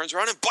him, and he turns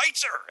around and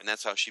bites her, and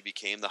that's how she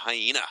became the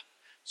hyena.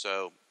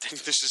 So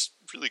there's this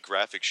really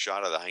graphic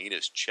shot of the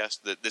hyena's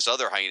chest, this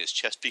other hyena's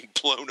chest being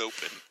blown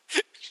open.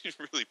 It's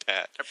really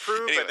bad.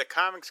 Approved by the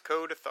Comics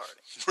Code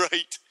Authority.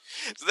 Right.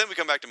 So then we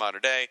come back to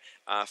modern day.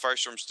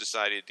 Firestorm's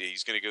decided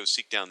he's going to go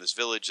seek down this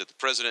village that the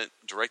president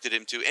directed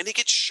him to, and he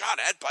gets shot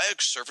at by a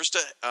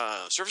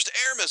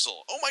surface-to-air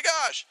missile. Oh my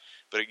gosh!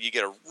 But you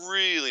get a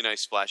really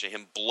nice splash of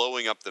him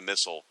blowing up the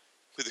missile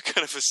with a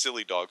kind of a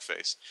silly dog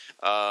face.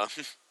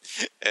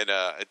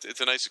 It's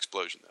a nice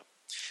explosion, though.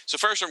 So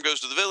Firestorm goes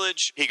to the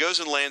village. He goes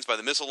and lands by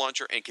the missile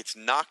launcher and gets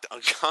knocked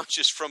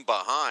unconscious from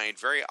behind,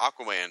 very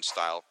Aquaman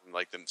style, from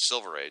like the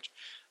Silver Age.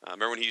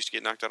 Remember when he used to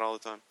get knocked out all the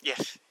time?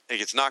 Yes. He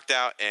gets knocked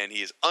out, and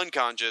he is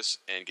unconscious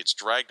and gets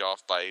dragged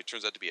off by, it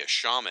turns out to be a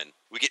shaman.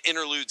 We get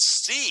interlude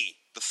C,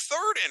 the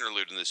third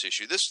interlude in this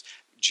issue.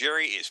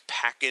 Jerry is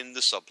packing the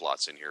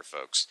subplots in here,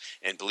 folks.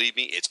 And believe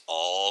me, it's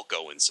all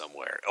going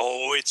somewhere.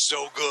 Oh, it's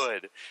so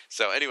good.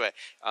 So anyway,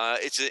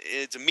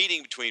 it's a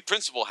meeting between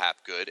Principal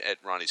Hapgood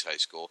at Ronnie's high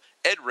school,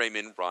 Ed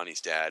Raymond,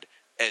 Ronnie's dad,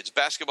 Ronnie's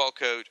basketball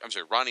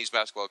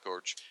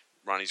coach,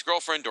 Ronnie's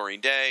girlfriend,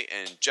 Doreen Day,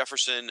 and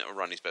Jefferson,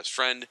 Ronnie's best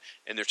friend.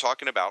 And they're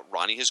talking about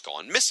Ronnie has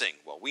gone missing.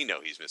 Well, we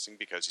know he's missing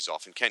because he's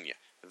off in Kenya.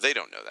 They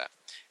don't know that.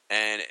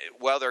 And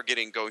while they're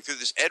going through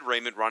this, Ed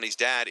Raymond, Ronnie's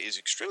dad, is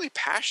extremely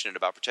passionate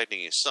about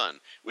protecting his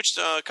son, which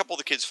a couple of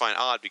the kids find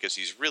odd because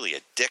he's really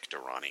a dick to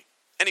Ronnie.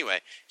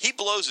 Anyway, he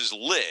blows his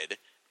lid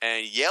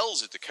and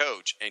yells at the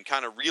coach and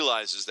kind of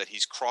realizes that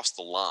he's crossed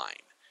the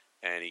line.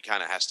 And he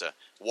kind of has to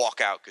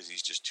walk out because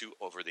he's just too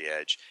over the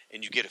edge.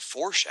 And you get a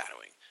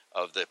foreshadowing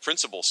of the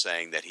principal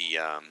saying that he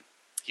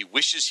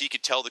wishes he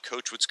could tell the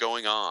coach what's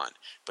going on,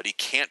 but he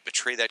can't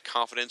betray that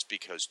confidence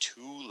because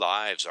 2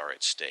 lives are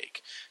at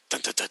stake.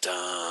 Dun, dun, dun,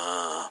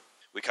 dun.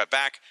 We cut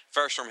back.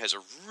 Firestorm has a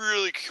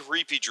really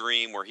creepy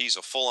dream where he's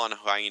a full-on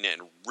hyena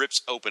and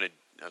rips open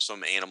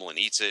some animal and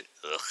eats it.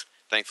 Ugh.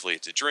 Thankfully,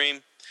 it's a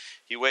dream.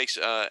 He wakes.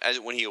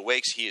 When he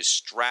awakes, he is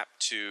strapped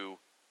to.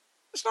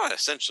 It's not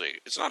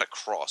a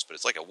cross, but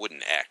it's like a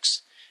wooden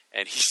X,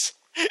 and he's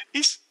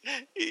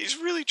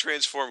really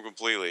transformed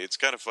completely. It's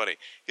kind of funny.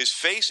 His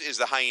face is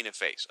the hyena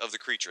face of the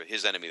creature,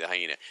 his enemy, the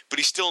hyena, but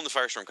he's still in the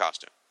Firestorm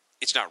costume.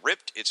 It's not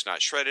ripped, it's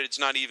not shredded, it's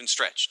not even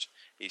stretched.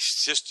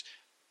 He's just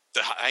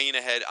the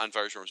hyena head on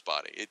Firestorm's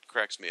body. It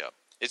cracks me up.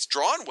 It's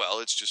drawn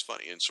well, it's just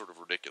funny and sort of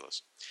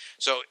ridiculous.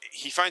 So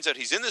he finds out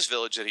he's in this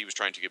village that he was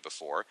trying to get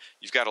before.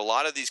 You've got a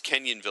lot of these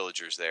Kenyan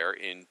villagers there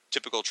in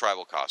typical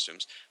tribal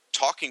costumes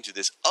talking to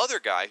this other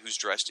guy who's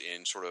dressed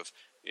in sort of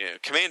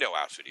commando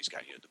outfit. He's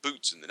got the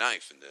boots and the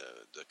knife and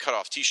the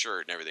cut-off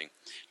T-shirt and everything.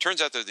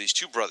 Turns out there are these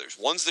 2 brothers.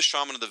 One's the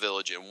shaman of the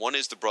village, and one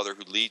is the brother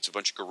who leads a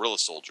bunch of guerrilla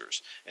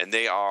soldiers. And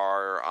they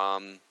are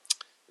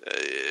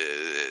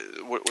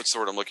what's the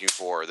word I'm looking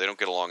for? They don't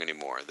get along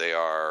anymore. They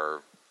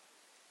are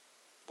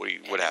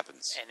what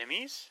happens?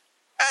 Enemies?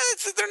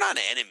 They're not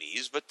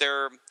enemies, but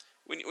they're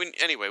when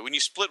you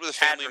split with a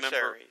family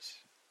member,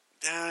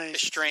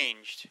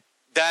 estranged.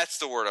 That's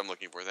the word I'm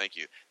looking for. Thank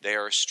you. They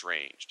are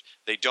estranged.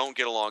 They don't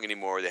get along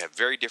anymore. They have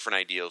very different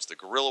ideals. The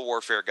guerrilla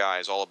warfare guy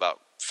is all about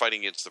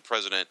fighting against the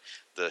president.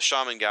 The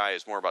shaman guy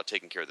is more about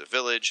taking care of the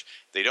village.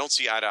 They don't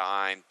see eye to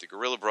eye. The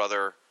guerrilla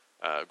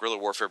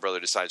warfare brother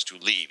decides to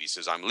leave. He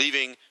says, "I'm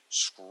leaving.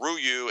 Screw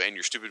you and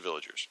your stupid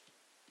villagers."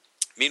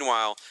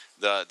 Meanwhile,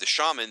 the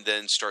shaman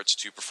then starts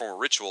to perform a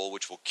ritual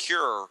which will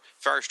cure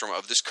Firestorm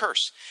of this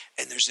curse.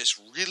 And there's this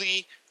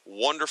really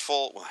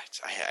wonderful,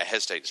 I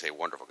hesitate to say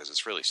wonderful because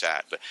it's really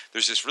sad, but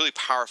there's this really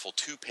powerful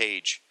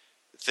 2-page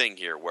thing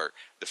here where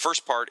the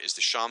first part is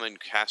the shaman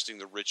casting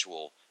the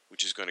ritual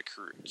which is going to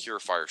cure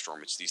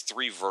Firestorm. It's these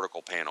 3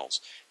 vertical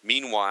panels.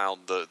 Meanwhile,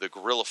 the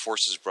guerrilla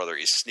forces brother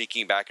is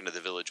sneaking back into the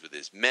village with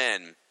his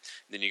men.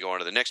 Then you go on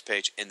to the next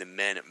page, and the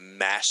men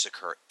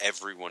massacre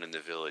everyone in the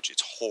village.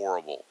 It's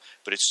horrible,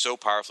 but it's so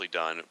powerfully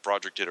done.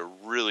 Broderick did a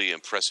really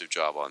impressive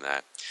job on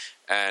that.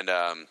 And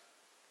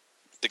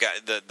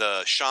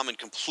the shaman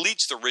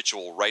completes the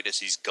ritual right as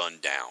he's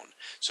gunned down.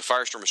 So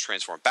Firestorm is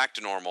transformed back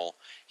to normal.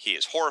 He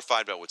is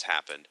horrified about what's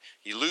happened.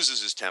 He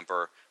loses his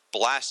temper,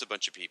 blasts a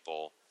bunch of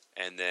people,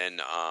 and then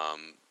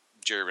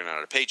Jerry ran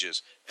out of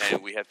pages,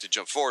 and we have to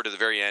jump forward to the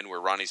very end where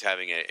Ronnie's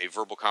having a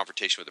verbal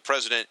confrontation with the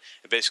president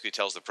and basically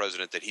tells the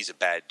president that he's a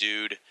bad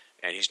dude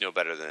and he's no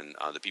better than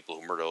the people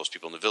who murder those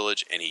people in the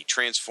village. And he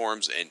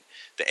transforms in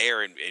the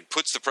air and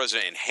puts the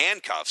president in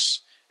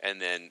handcuffs and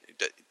then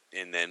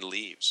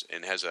leaves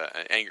and has an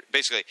anger.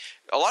 Basically,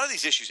 a lot of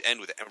these issues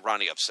end with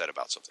Ronnie upset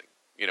about something.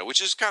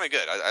 Which is kind of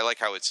good. I like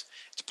how it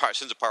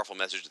sends a powerful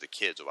message to the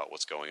kids about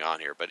what's going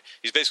on here. But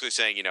he's basically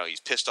saying, he's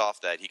pissed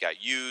off that he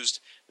got used,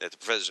 that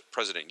the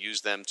president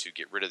used them to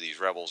get rid of these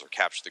rebels or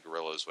capture the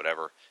guerrillas,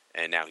 whatever,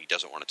 and now he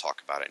doesn't want to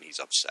talk about it, and he's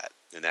upset.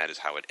 And that is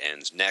how it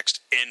ends. Next,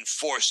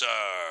 Enforcer!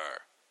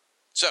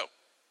 So,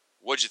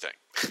 what'd you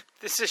think?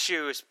 This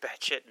issue is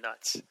batshit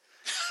nuts.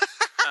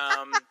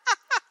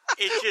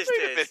 It just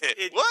is.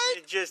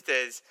 It just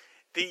is.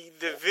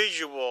 The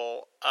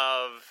visual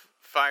of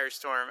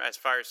Firestorm as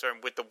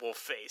Firestorm with the wolf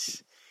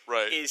face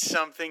is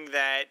something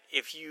that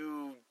if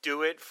you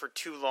do it for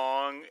too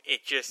long,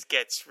 it just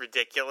gets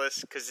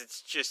ridiculous because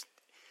it's just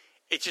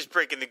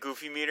breaking the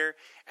goofy meter.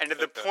 And to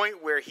the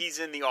point where he's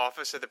in the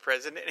office of the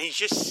president and he's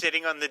just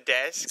sitting on the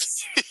desk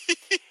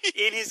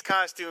in his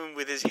costume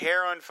with his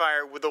hair on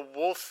fire with a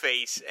wolf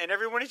face, and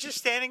everyone is just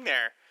standing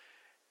there.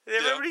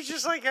 Everybody's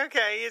just like,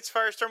 okay, it's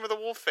Firestorm with a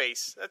wolf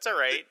face. That's all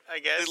right, I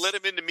guess. They let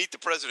him in to meet the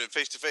president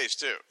face to face,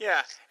 too.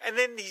 Yeah, and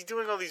then he's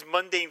doing all these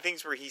mundane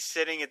things where he's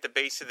sitting at the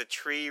base of the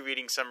tree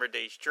reading Summer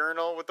Days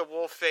Journal with the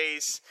wolf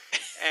face,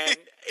 and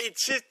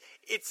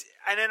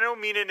and I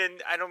don't mean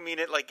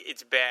it like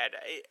it's bad.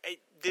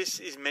 This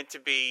is meant to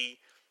be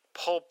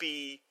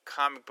pulpy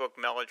comic book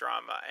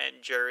melodrama,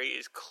 and Jerry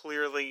is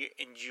clearly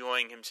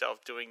enjoying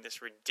himself doing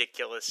this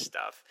ridiculous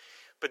stuff.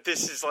 But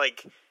this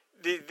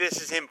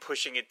is him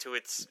pushing it to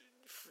its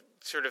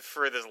sort of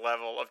furthest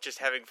level of just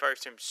having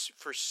Firestorm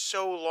for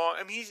so long.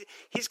 I mean,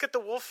 he's got the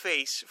wolf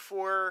face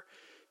for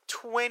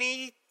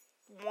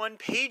 21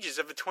 pages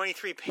of a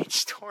 23-page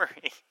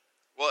story.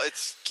 Well,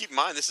 keep in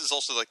mind, this is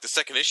also like the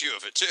second issue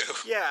of it, too.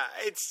 Yeah,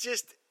 it's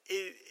just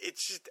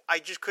I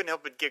just couldn't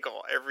help but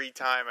giggle every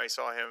time I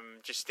saw him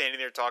just standing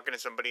there talking to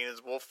somebody in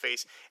his wolf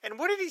face. And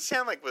what did he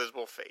sound like with his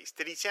wolf face?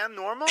 Did he sound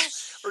normal?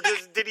 Or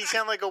did he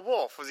sound like a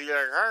wolf? Was he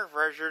like,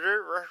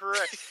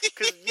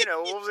 because,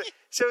 wolves,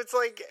 so it's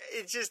like,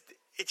 it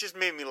just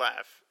made me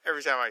laugh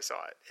every time I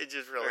saw it. It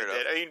just really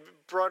did. I mean,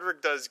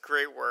 Broderick does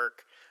great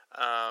work.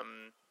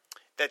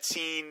 That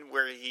scene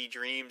where he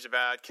dreams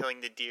about killing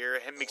the deer,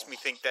 it makes me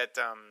think that,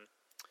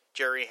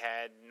 Jerry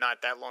had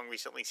not that long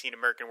recently seen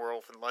American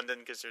Werewolf in London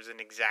because there's an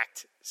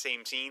exact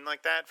same scene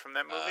like that from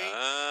that movie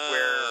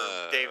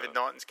where David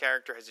Naughton's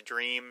character has a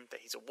dream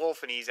that he's a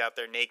wolf and he's out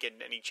there naked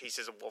and he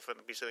chases a wolf and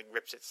basically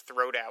rips its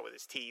throat out with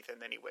his teeth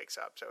and then he wakes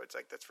up. So it's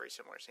like that's a very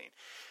similar scene.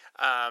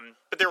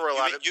 But there were a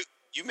lot of...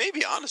 You may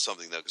be onto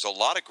something, though, because a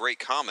lot of great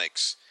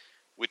comics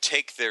would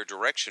take their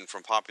direction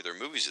from popular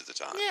movies at the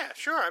time. Yeah,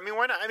 sure. I mean,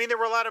 why not? I mean, there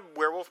were a lot of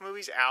werewolf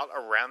movies out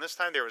around this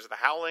time. There was The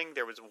Howling,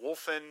 there was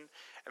Wolfen,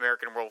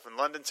 American Werewolf in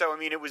London. So, I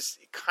mean, it was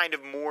kind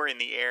of more in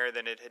the air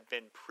than it had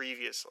been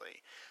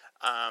previously.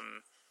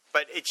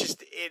 But it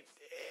just,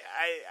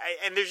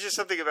 and there's just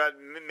something about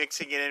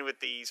mixing it in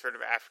with the sort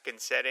of African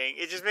setting.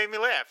 It just made me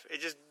laugh.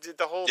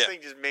 The whole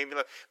thing just made me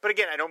laugh. But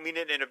again, I don't mean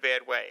it in a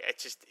bad way.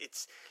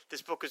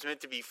 This book was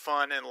meant to be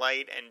fun and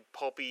light and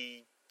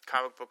pulpy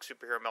comic book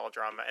superhero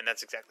melodrama, and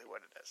that's exactly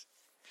what it is.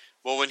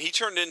 Well, when he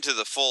turned into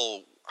the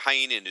full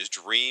hyena in his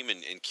dream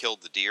and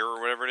killed the deer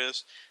or whatever it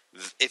is,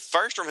 if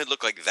Firestorm had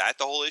looked like that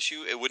the whole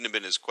issue, it wouldn't have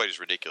been quite as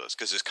ridiculous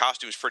because his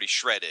costume is pretty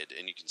shredded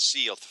and you can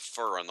see all the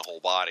fur on the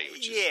whole body.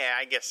 Which is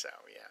I guess so.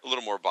 Yeah, a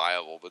little more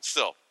viable, but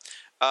still.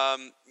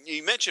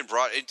 You mentioned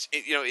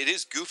it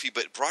is goofy,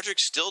 but Broderick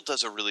still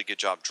does a really good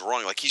job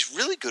drawing. Like he's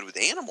really good with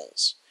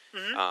animals.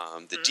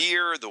 Mm-hmm. The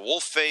deer, the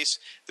wolf face.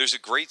 There's a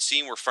great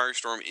scene where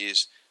Firestorm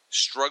is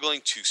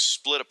struggling to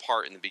split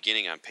apart in the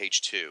beginning on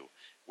page 2,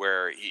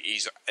 where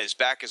his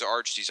back is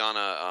arched. He's on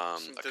a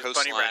coastline.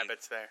 Bunny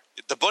rabbits there.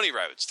 The bunny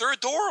rabbits. They're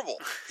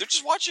adorable. They're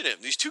just watching him.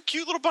 These 2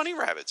 cute little bunny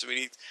rabbits. I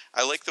mean,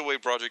 I like the way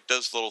Broderick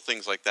does little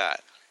things like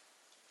that.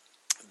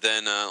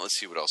 Then let's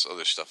see what else.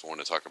 Other stuff I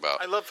want to talk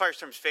about. I love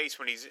Firestorm's face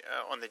when he's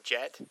on the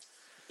jet.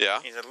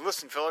 Yeah. He's like,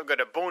 listen, Phil, I've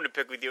got a bone to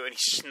pick with you. And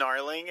he's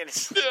snarling, and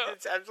it's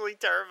absolutely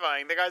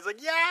terrifying. The guy's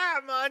like, yeah,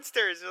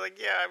 monsters. They're like,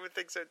 yeah, I would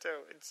think so,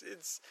 too.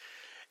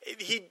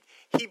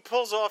 He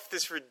pulls off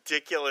this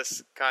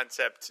ridiculous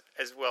concept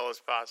as well as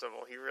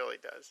possible. He really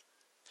does.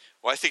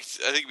 Well, I think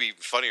it'd be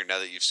funnier now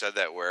that you've said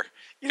that, where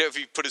if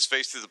he put his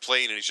face through the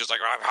plane and he's just like,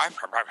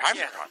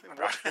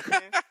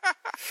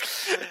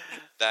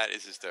 that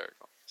is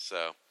hysterical.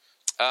 So,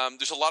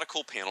 There's a lot of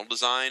cool panel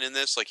design in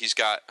this. Like he's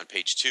got on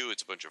page 2,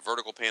 it's a bunch of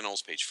vertical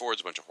panels. Page 4,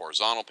 it's a bunch of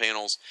horizontal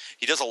panels.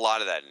 He does a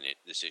lot of that in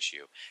this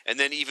issue. And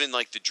then even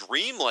like the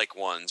dreamlike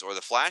ones or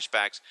the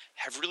flashbacks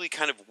have really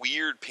kind of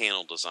weird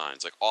panel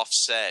designs, like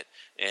offset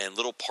and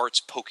little parts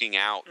poking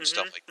out and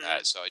stuff like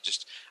that. So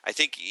I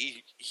think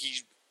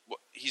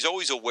he's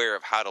always aware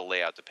of how to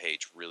lay out the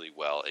page really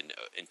well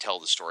and tell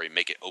the story,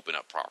 make it open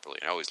up properly.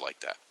 And I always like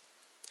that.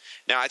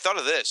 Now I thought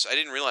of this. I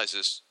didn't realize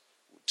this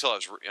until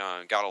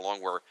I got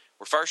along where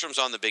Firestorm's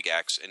on the big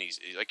X, and he's,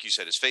 like you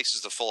said, his face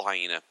is the full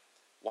hyena.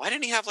 Why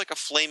didn't he have like a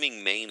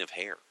flaming mane of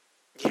hair?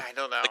 Yeah, I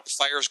don't know. Like the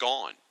fire's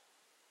gone.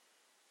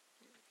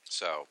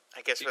 So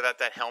I guess without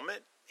that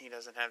helmet, he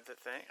doesn't have the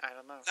thing. I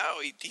don't know.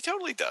 No, he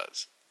totally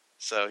does.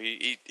 So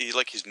he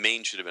like his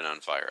mane should have been on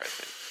fire. I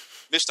think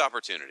missed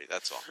opportunity.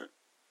 That's all.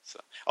 So,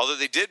 although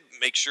they did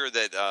make sure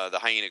that the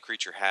hyena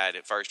creature had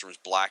Firestorm's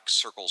black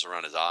circles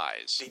around his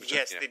eyes.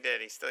 Yes, they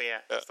did. He still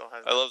has.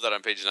 I love that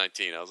on page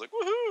 19. I was like,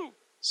 woohoo!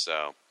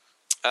 So,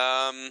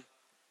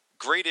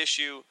 great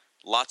issue,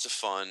 lots of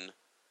fun.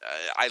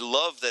 I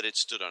love that it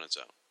stood on its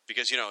own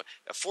because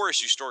a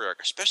 4-issue story arc,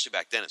 especially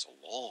back then, is a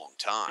long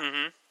time.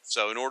 Mm-hmm.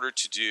 So, in order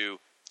to do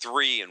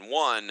 3 in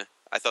 1.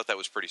 I thought that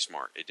was pretty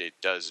smart. It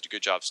does a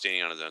good job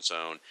standing on its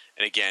own.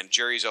 And again,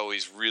 Jerry's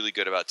always really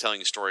good about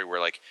telling a story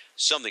where like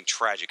something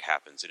tragic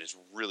happens and it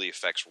really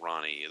affects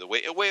Ronnie the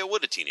way it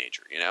would a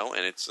teenager,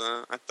 And it's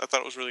I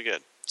thought it was really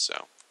good.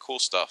 So cool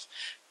stuff.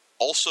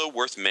 Also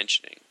worth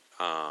mentioning,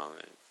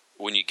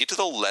 when you get to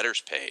the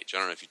letters page, I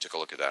don't know if you took a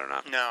look at that or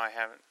not. No, I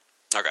haven't.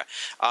 Okay.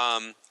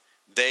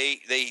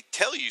 They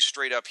tell you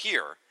straight up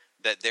here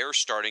that they're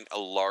starting a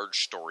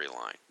large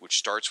storyline, which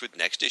starts with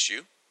next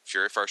issue,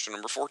 Fury of Firestorm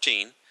number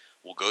 14.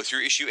 We'll go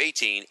through issue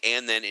 18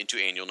 and then into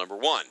annual number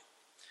 1.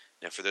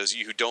 Now, for those of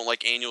you who don't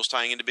like annuals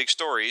tying into big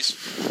stories,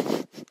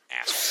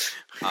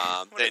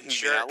 asshole, then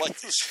you may not like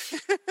this.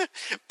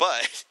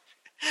 But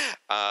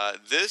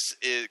this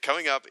is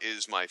coming up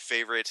is my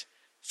favorite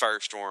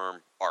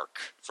Firestorm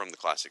arc from the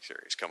classic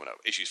series coming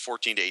up. Issues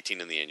 14 to 18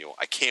 in the annual.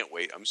 I can't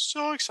wait. I'm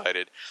so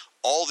excited.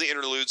 All the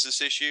interludes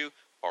this issue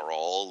are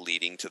all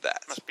leading to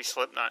that. Must be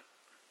Slipknot.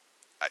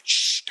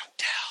 Shh! Don't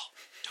tell.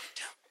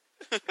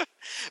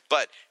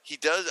 But he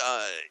does.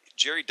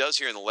 Jerry does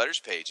here in the letters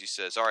page. He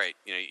says, "All right,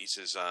 he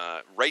says,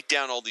 write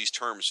down all these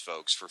terms,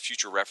 folks, for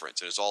future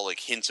reference." And it's all like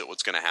hints at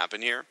what's going to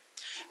happen here.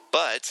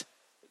 But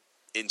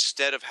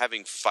instead of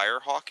having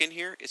Firehawk in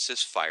here, it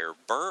says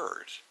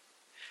Firebird.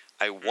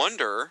 I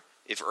wonder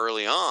if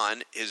early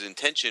on his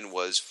intention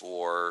was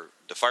for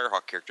the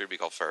Firehawk character to be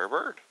called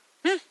Firebird.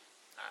 It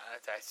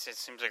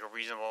seems like a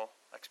reasonable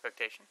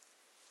expectation.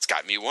 It's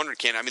got me wondering,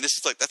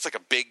 that's like a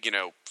big,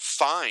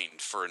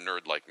 find for a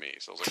nerd like me.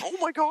 So I was like, oh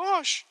my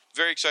gosh.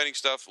 Very exciting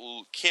stuff.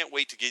 Can't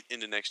wait to get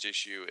into next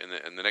issue and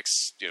the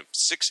next,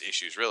 6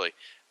 issues, really.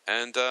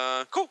 And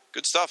cool,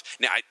 good stuff.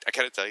 Now, I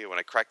got to tell you, when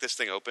I cracked this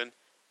thing open,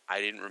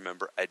 I didn't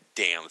remember a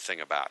damn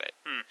thing about it.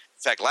 In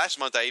fact, last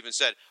month I even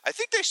said, I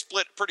think they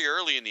split pretty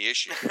early in the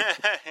issue.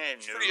 I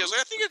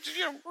think it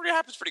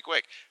happens pretty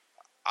quick.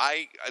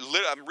 I'm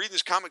reading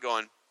this comic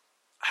going,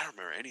 I don't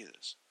remember any of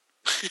this.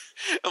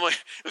 I'm like,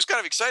 it was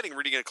kind of exciting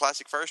reading a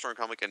classic Firestorm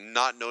comic and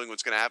not knowing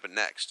what's going to happen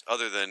next,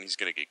 other than he's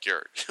going to get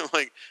cured. I'm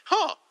like,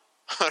 I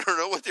don't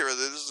know what this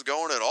is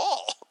going at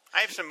all. I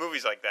have some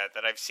movies like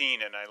that I've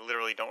seen, and I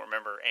literally don't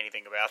remember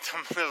anything about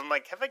them. I'm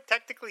like, have I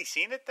technically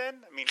seen it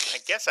then? I mean, I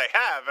guess I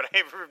have, but I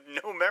have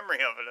no memory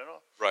of it at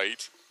all.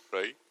 Right.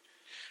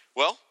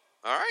 Well,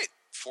 all right.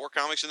 4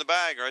 comics in the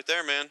bag right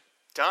there, man.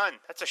 Done.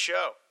 That's a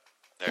show.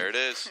 There it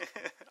is.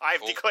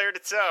 I've declared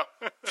it so.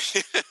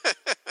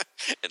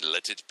 And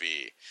let it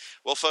be.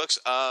 Well, folks,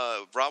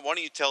 Rob, why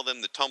don't you tell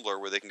them the Tumblr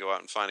where they can go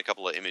out and find a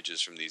couple of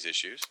images from these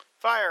issues?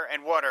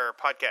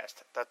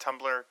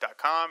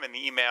 fireandwaterpodcast.tumblr.com, and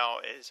the email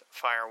is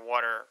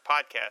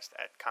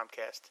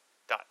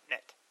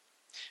firewaterpodcast@comcast.net.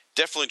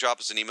 Definitely drop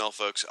us an email,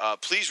 folks.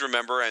 Please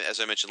remember, as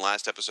I mentioned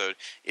last episode,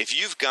 if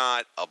you've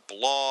got a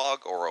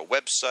blog or a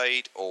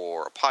website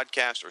or a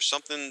podcast or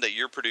something that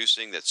you're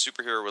producing that's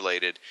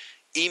superhero-related,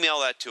 email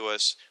that to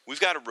us. We've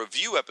got a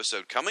review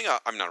episode coming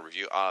up. I'm not a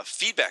review,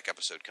 feedback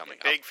episode coming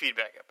up. Big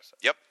feedback episode.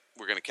 Yep.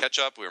 We're going to catch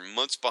up. We're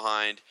months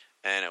behind,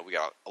 and we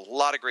got a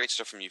lot of great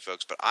stuff from you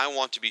folks. But I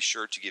want to be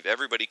sure to give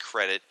everybody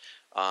credit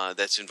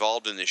that's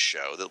involved in this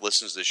show, that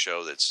listens to this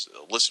show, that's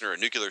a listener, a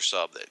nuclear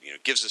sub, that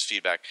gives us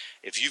feedback.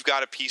 If you've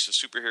got a piece of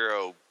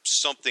superhero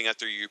something out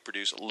there you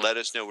produce, let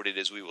us know what it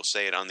is. We will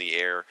say it on the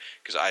air,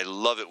 because I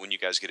love it when you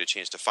guys get a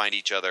chance to find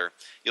each other.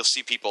 You'll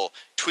see people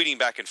tweeting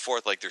back and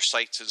forth like their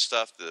sites and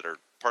stuff that are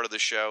part of the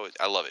show.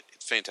 I love it.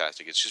 It's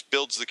fantastic. It just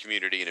builds the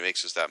community, and it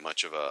makes us that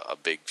much of a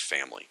big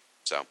family.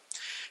 So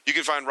you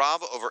can find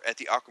Rob over at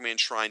the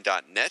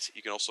AquamanShrine.net.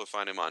 You can also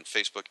find him on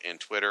Facebook and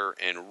Twitter.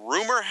 And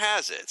rumor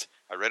has it,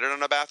 I read it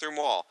on a bathroom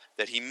wall,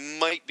 that he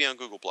might be on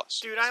Google+.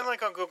 Dude, I'm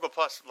like on Google+,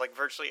 like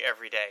virtually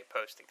every day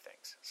posting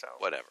things. So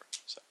whatever.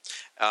 So,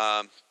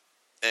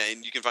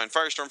 and you can find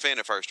Firestorm Fan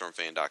at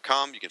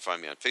firestormfan.com. You can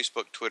find me on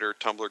Facebook, Twitter,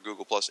 Tumblr,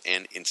 Google+,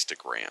 and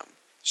Instagram.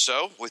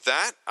 So, with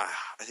that,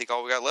 I think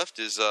all we got left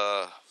is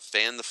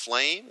fan the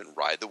flame and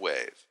ride the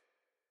wave.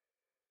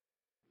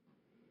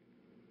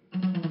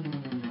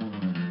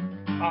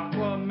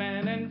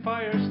 Aquaman and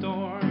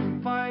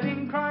Firestorm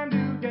fighting crime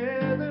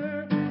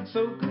together.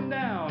 Soak 'em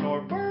down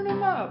or burn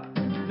 'em up.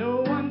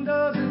 No one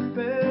does it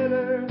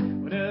better.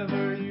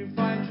 Whenever you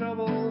find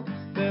trouble,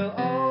 they'll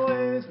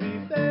always be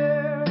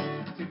there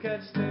to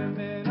catch them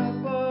in a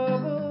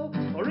bubble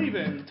or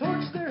even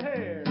torch their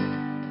hair.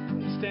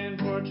 Stand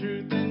for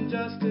truth and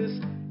justice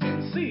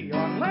in sea,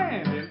 on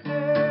land, and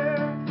air.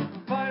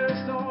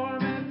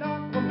 Firestorm and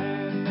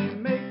Aquaman, they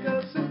make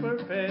a super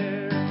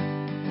pair.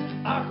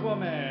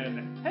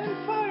 Aquaman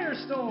and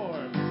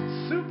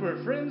Firestorm,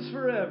 super friends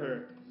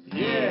forever.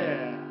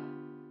 Yeah!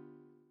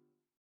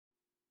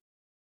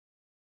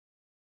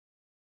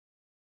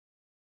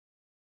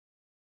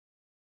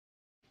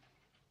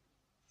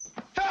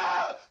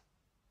 Ah!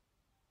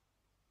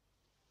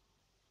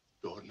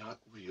 You're not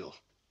real.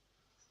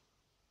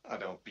 Oh,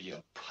 don't be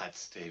a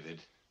putz,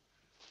 David.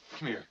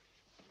 Come here.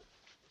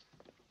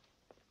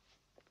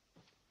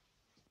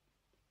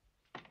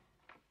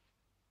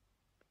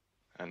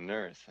 A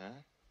nurse, huh?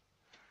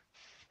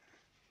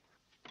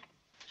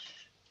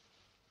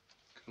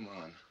 Come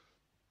on.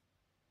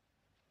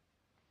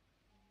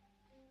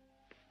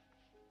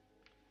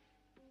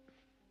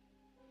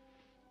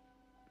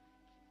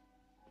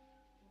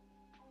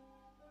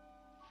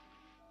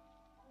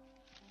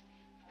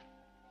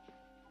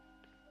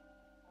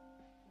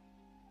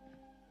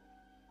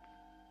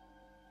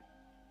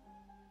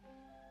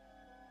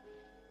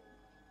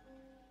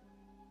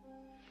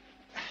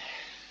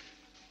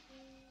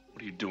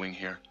 What are you doing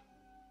here?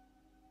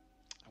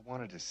 I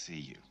wanted to see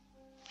you.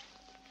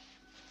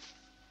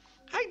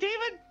 Hi,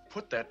 David.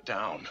 Put that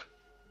down.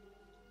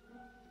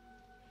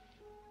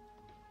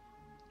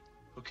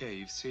 Okay,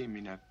 you've seen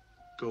me now.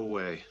 Go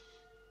away.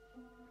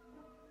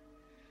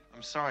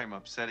 I'm sorry I'm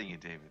upsetting you,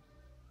 David.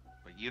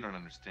 But you don't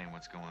understand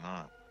what's going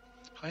on.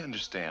 I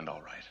understand,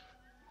 all right.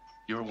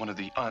 You're one of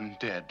the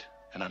undead,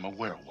 and I'm a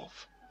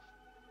werewolf.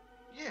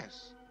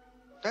 Yes,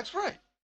 that's right.